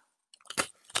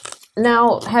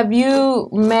 Now, have you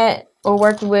met or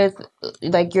worked with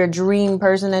like your dream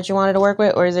person that you wanted to work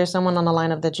with, or is there someone on the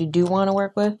lineup that you do want to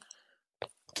work with?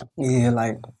 Yeah,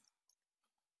 like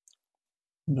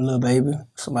Lil Baby,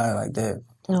 somebody like that.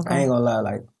 Okay. I ain't gonna lie,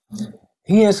 like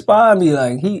he inspired me.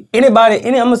 Like I'm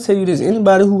gonna tell you this: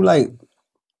 anybody who like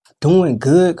doing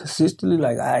good consistently,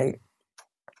 like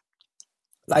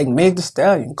like Meg Thee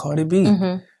Stallion, Cardi B,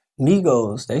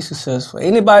 Migos, they successful.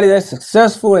 Anybody that's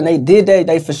successful and they did that,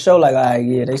 they for sure like,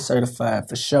 they certified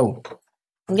for sure.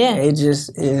 Yeah. It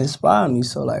inspired me.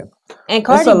 So like, and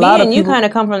Cardi B and you kind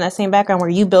of come from that same background where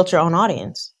you built your own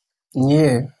audience.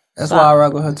 Yeah, that's why I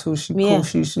rock with her too. She cool.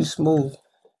 She's smooth.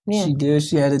 Yeah. She did what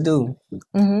she had to do.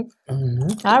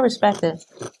 I respect it.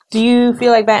 Do you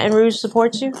feel like Baton Rouge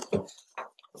supports you?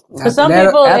 Because some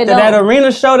people after that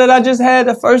arena show that I just had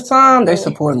the first time, they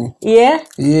support me. Yeah?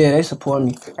 Yeah, they support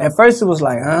me. At first it was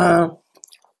like,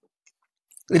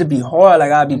 it'd be hard.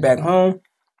 Like I'd be back home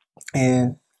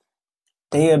and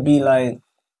they'd be like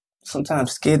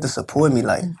sometimes scared to support me.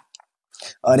 Like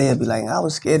Or they'll be like, I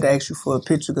was scared to ask you for a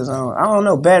picture because I don't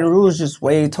know. Baton Rouge is just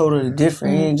way totally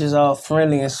different. It ain't just all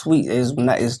friendly and sweet. It's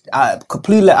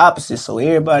completely opposite. So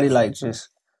everybody like just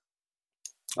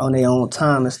on their own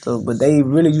time and stuff. But they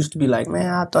really used to be like,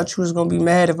 man, I thought you was gonna be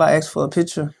mad if I asked for a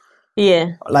picture.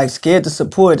 Yeah. Like scared to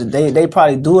support it. They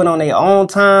probably do it on their own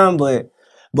time, but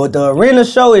the arena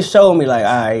show, it showed me like,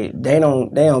 all right, they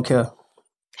don't care.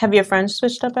 Have your friends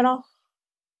switched up at all?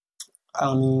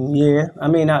 Yeah. I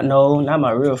mean, not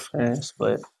my real friends,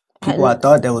 but people I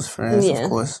thought that was friends, of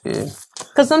course. Yeah.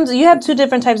 Because you have two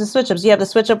different types of switch ups. You have the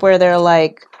switch up where they're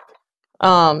like,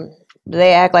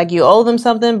 they act like you owe them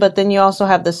something, but then you also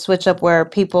have the switch up where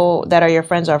people that are your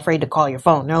friends are afraid to call your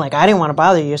phone. They're like, I didn't want to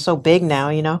bother you. You're so big now,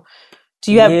 you know?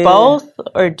 Do you have both,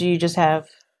 or do you just have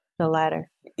the latter?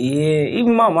 Yeah,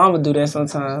 even my mama do that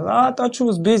sometimes. Oh, I thought you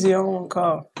was busy. I don't want to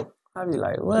call. I be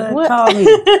like, what? Call me.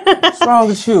 What's wrong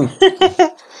with you?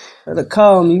 Better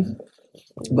call me.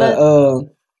 But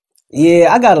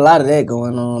yeah, I got a lot of that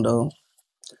going on though.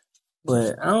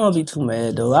 But I don't be too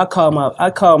mad though. I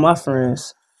call my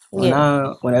friends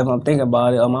whenever I'm thinking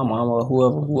about it, or my mama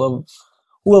or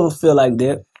whoever feel like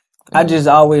that. I just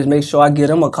always make sure I give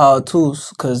them a call too,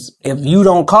 because if you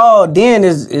don't call, then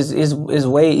it's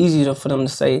way easier for them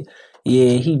to say,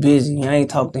 yeah, he busy. I ain't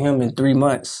talked to him in 3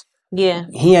 months. Yeah.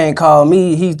 He ain't called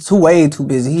me. He's way too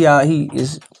busy.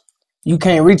 You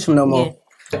can't reach him no more.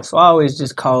 Yeah. So I always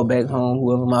just call back home,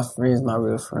 whoever my friends, my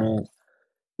real friends,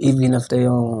 even if they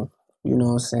don't, you know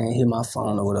what I'm saying, hit my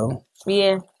phone or whatever.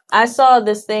 Yeah. I saw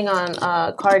this thing on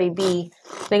Cardi B.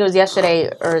 I think it was yesterday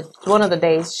or one of the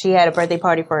days. She had a birthday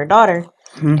party for her daughter.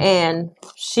 Mm-hmm. And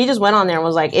she just went on there and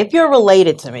was like, if you're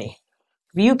related to me,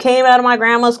 if you came out of my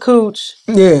grandma's cooch,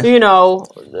 you know,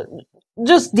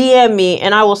 just DM me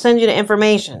and I will send you the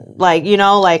information. Like, you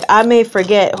know, like I may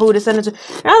forget who to send it to.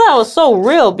 And I thought it was so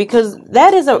real because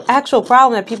that is an actual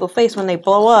problem that people face when they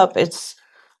blow up. It's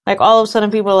like all of a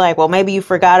sudden people are like, well, maybe you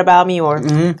forgot about me or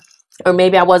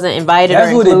maybe I wasn't invited or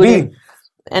included. That's what it be.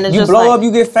 And it's you just blow like, up,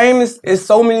 you get famous. It's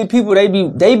so many people. They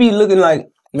be looking like,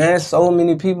 man, so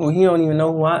many people. He don't even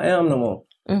know who I am no more.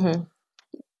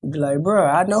 Mm-hmm. Be like, bro,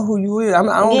 I know who you is. I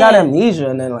don't got amnesia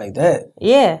or nothing like that.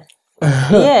 Yeah.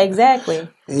 Yeah, exactly.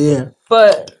 Yeah.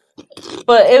 But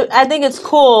I think it's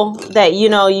cool that, you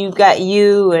know, you got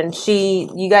you and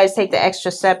you guys take the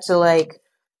extra step to like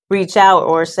reach out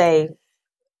or say,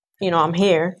 you know, I'm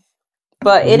here.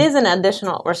 But it is an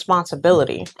additional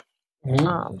responsibility.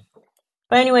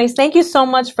 But anyways, thank you so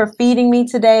much for feeding me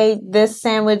today. This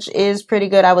sandwich is pretty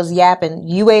good. I was yapping.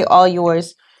 You ate all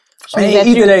yours. I ain't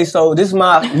eat today, so this is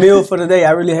my meal for the day.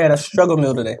 I really had a struggle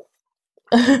meal today.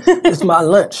 It's my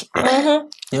lunch.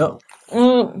 Yep.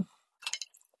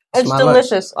 It's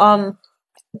delicious.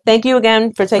 Thank you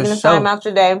again for taking the time out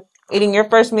today, eating your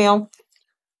first meal.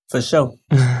 For sure.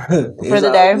 For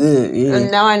the day. Good, yeah. And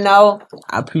now I know.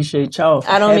 I appreciate y'all.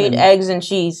 I don't need eggs and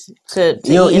cheese to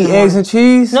You don't eat eggs and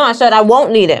cheese? No, I said I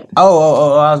won't need it.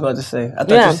 Oh, I was about to say. I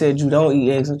thought you said you don't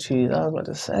eat eggs and cheese. I was about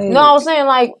to say. No, I was saying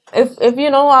like if you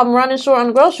know I'm running short on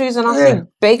the groceries and I see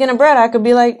bacon and bread, I could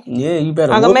be like, yeah, you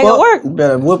better. I'm gonna make it work. You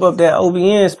better whip up that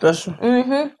OBN special.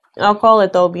 I'll call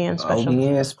it the OBN special.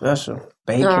 OBN special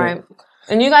bacon. All right,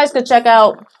 and you guys could check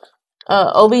out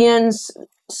OBN's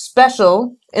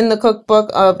special in the cookbook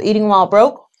of Eating While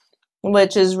Broke,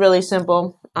 which is really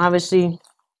simple. Obviously,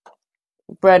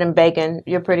 bread and bacon,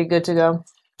 you're pretty good to go.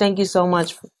 Thank you so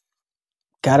much.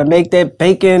 Gotta make that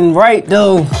bacon right,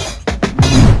 though.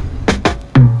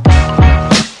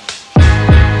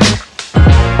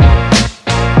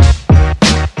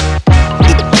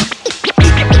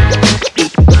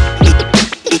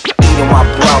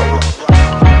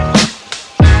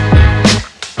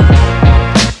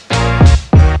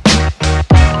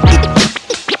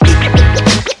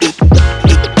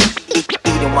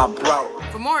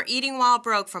 Eating While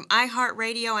Broke from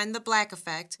iHeartRadio and The Black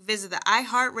Effect, visit the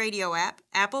iHeartRadio app,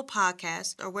 Apple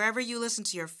Podcasts, or wherever you listen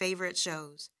to your favorite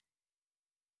shows.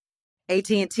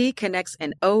 AT&T connects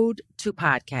an ode to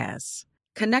podcasts.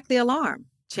 Connect the alarm.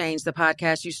 Change the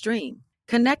podcast you stream.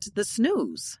 Connect the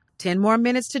snooze. 10 more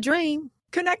minutes to dream.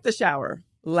 Connect the shower.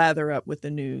 Lather up with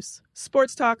the news,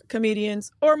 sports talk,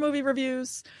 comedians, or movie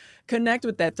reviews. Connect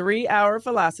with that 3-hour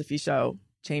philosophy show.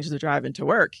 Change the drive into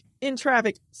work in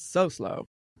traffic so slow.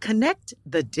 Connect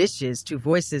the dishes to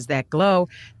voices that glow.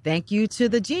 Thank you to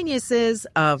the geniuses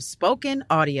of spoken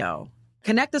audio.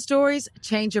 Connect the stories,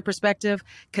 change your perspective.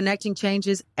 Connecting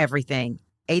changes everything.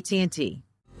 AT&T.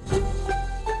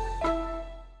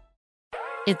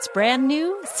 It's brand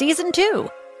new, season 2.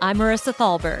 I'm Marissa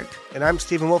Thalberg. And I'm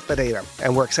Stephen Wolf-Bedeta,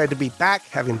 and we're excited to be back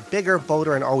having bigger,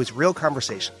 bolder, and always real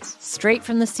conversations. Straight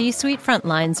from the C-suite front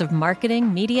lines of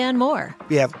marketing, media, and more.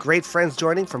 We have great friends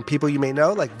joining from people you may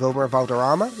know, like Vilmer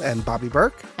Valderrama and Bobby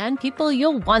Burke. And people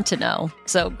you'll want to know.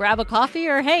 So grab a coffee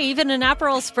or, hey, even an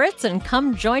Aperol Spritz and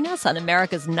come join us on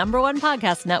America's #1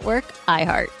 podcast network,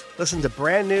 iHeart. Listen to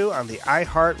Brand New on the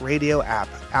iHeart Radio app,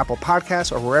 Apple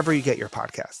Podcasts, or wherever you get your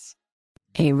podcasts.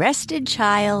 A rested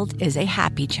child is a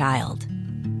happy child.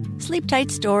 Sleep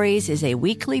Tight Stories is a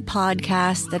weekly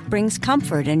podcast that brings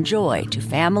comfort and joy to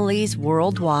families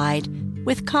worldwide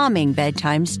with calming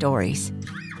bedtime stories.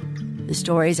 The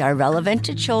stories are relevant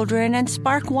to children and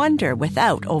spark wonder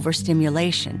without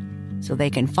overstimulation, so they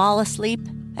can fall asleep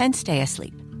and stay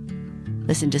asleep.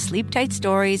 Listen to Sleep Tight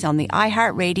Stories on the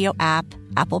iHeartRadio app,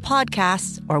 Apple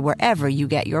Podcasts, or wherever you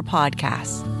get your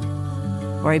podcasts.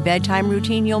 For a bedtime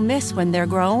routine you'll miss when they're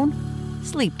grown,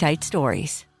 Sleep Tight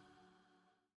Stories.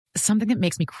 Something that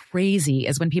makes me crazy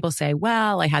is when people say,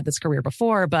 well, I had this career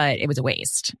before, but it was a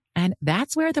waste. And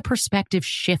that's where the perspective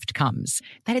shift comes,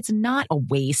 that it's not a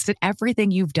waste, that everything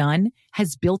you've done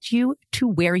has built you to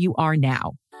where you are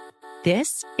now.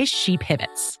 This is She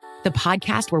Pivots, the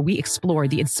podcast where we explore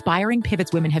the inspiring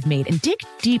pivots women have made and dig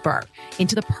deeper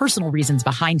into the personal reasons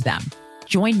behind them.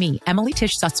 Join me, Emily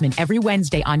Tish Sussman, every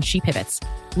Wednesday on She Pivots.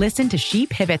 Listen to She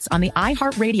Pivots on the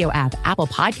iHeartRadio app, Apple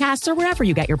Podcasts, or wherever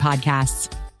you get your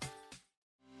podcasts.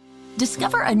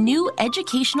 Discover a new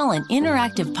educational and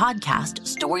interactive podcast,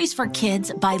 Stories for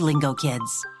Kids by Lingo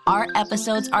Kids. Our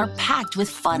episodes are packed with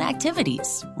fun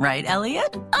activities. Right,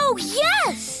 Elliot? Oh,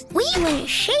 yes! We went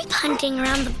shape hunting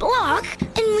around the block,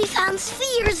 and we found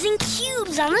spheres and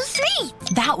cubes on the street.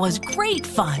 That was great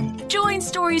fun. Join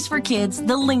Stories for Kids,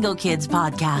 the Lingo Kids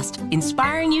podcast,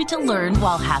 inspiring you to learn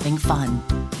while having fun.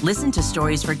 Listen to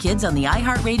Stories for Kids on the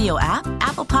iHeartRadio app,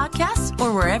 Apple Podcasts,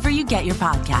 or wherever you get your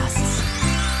podcasts.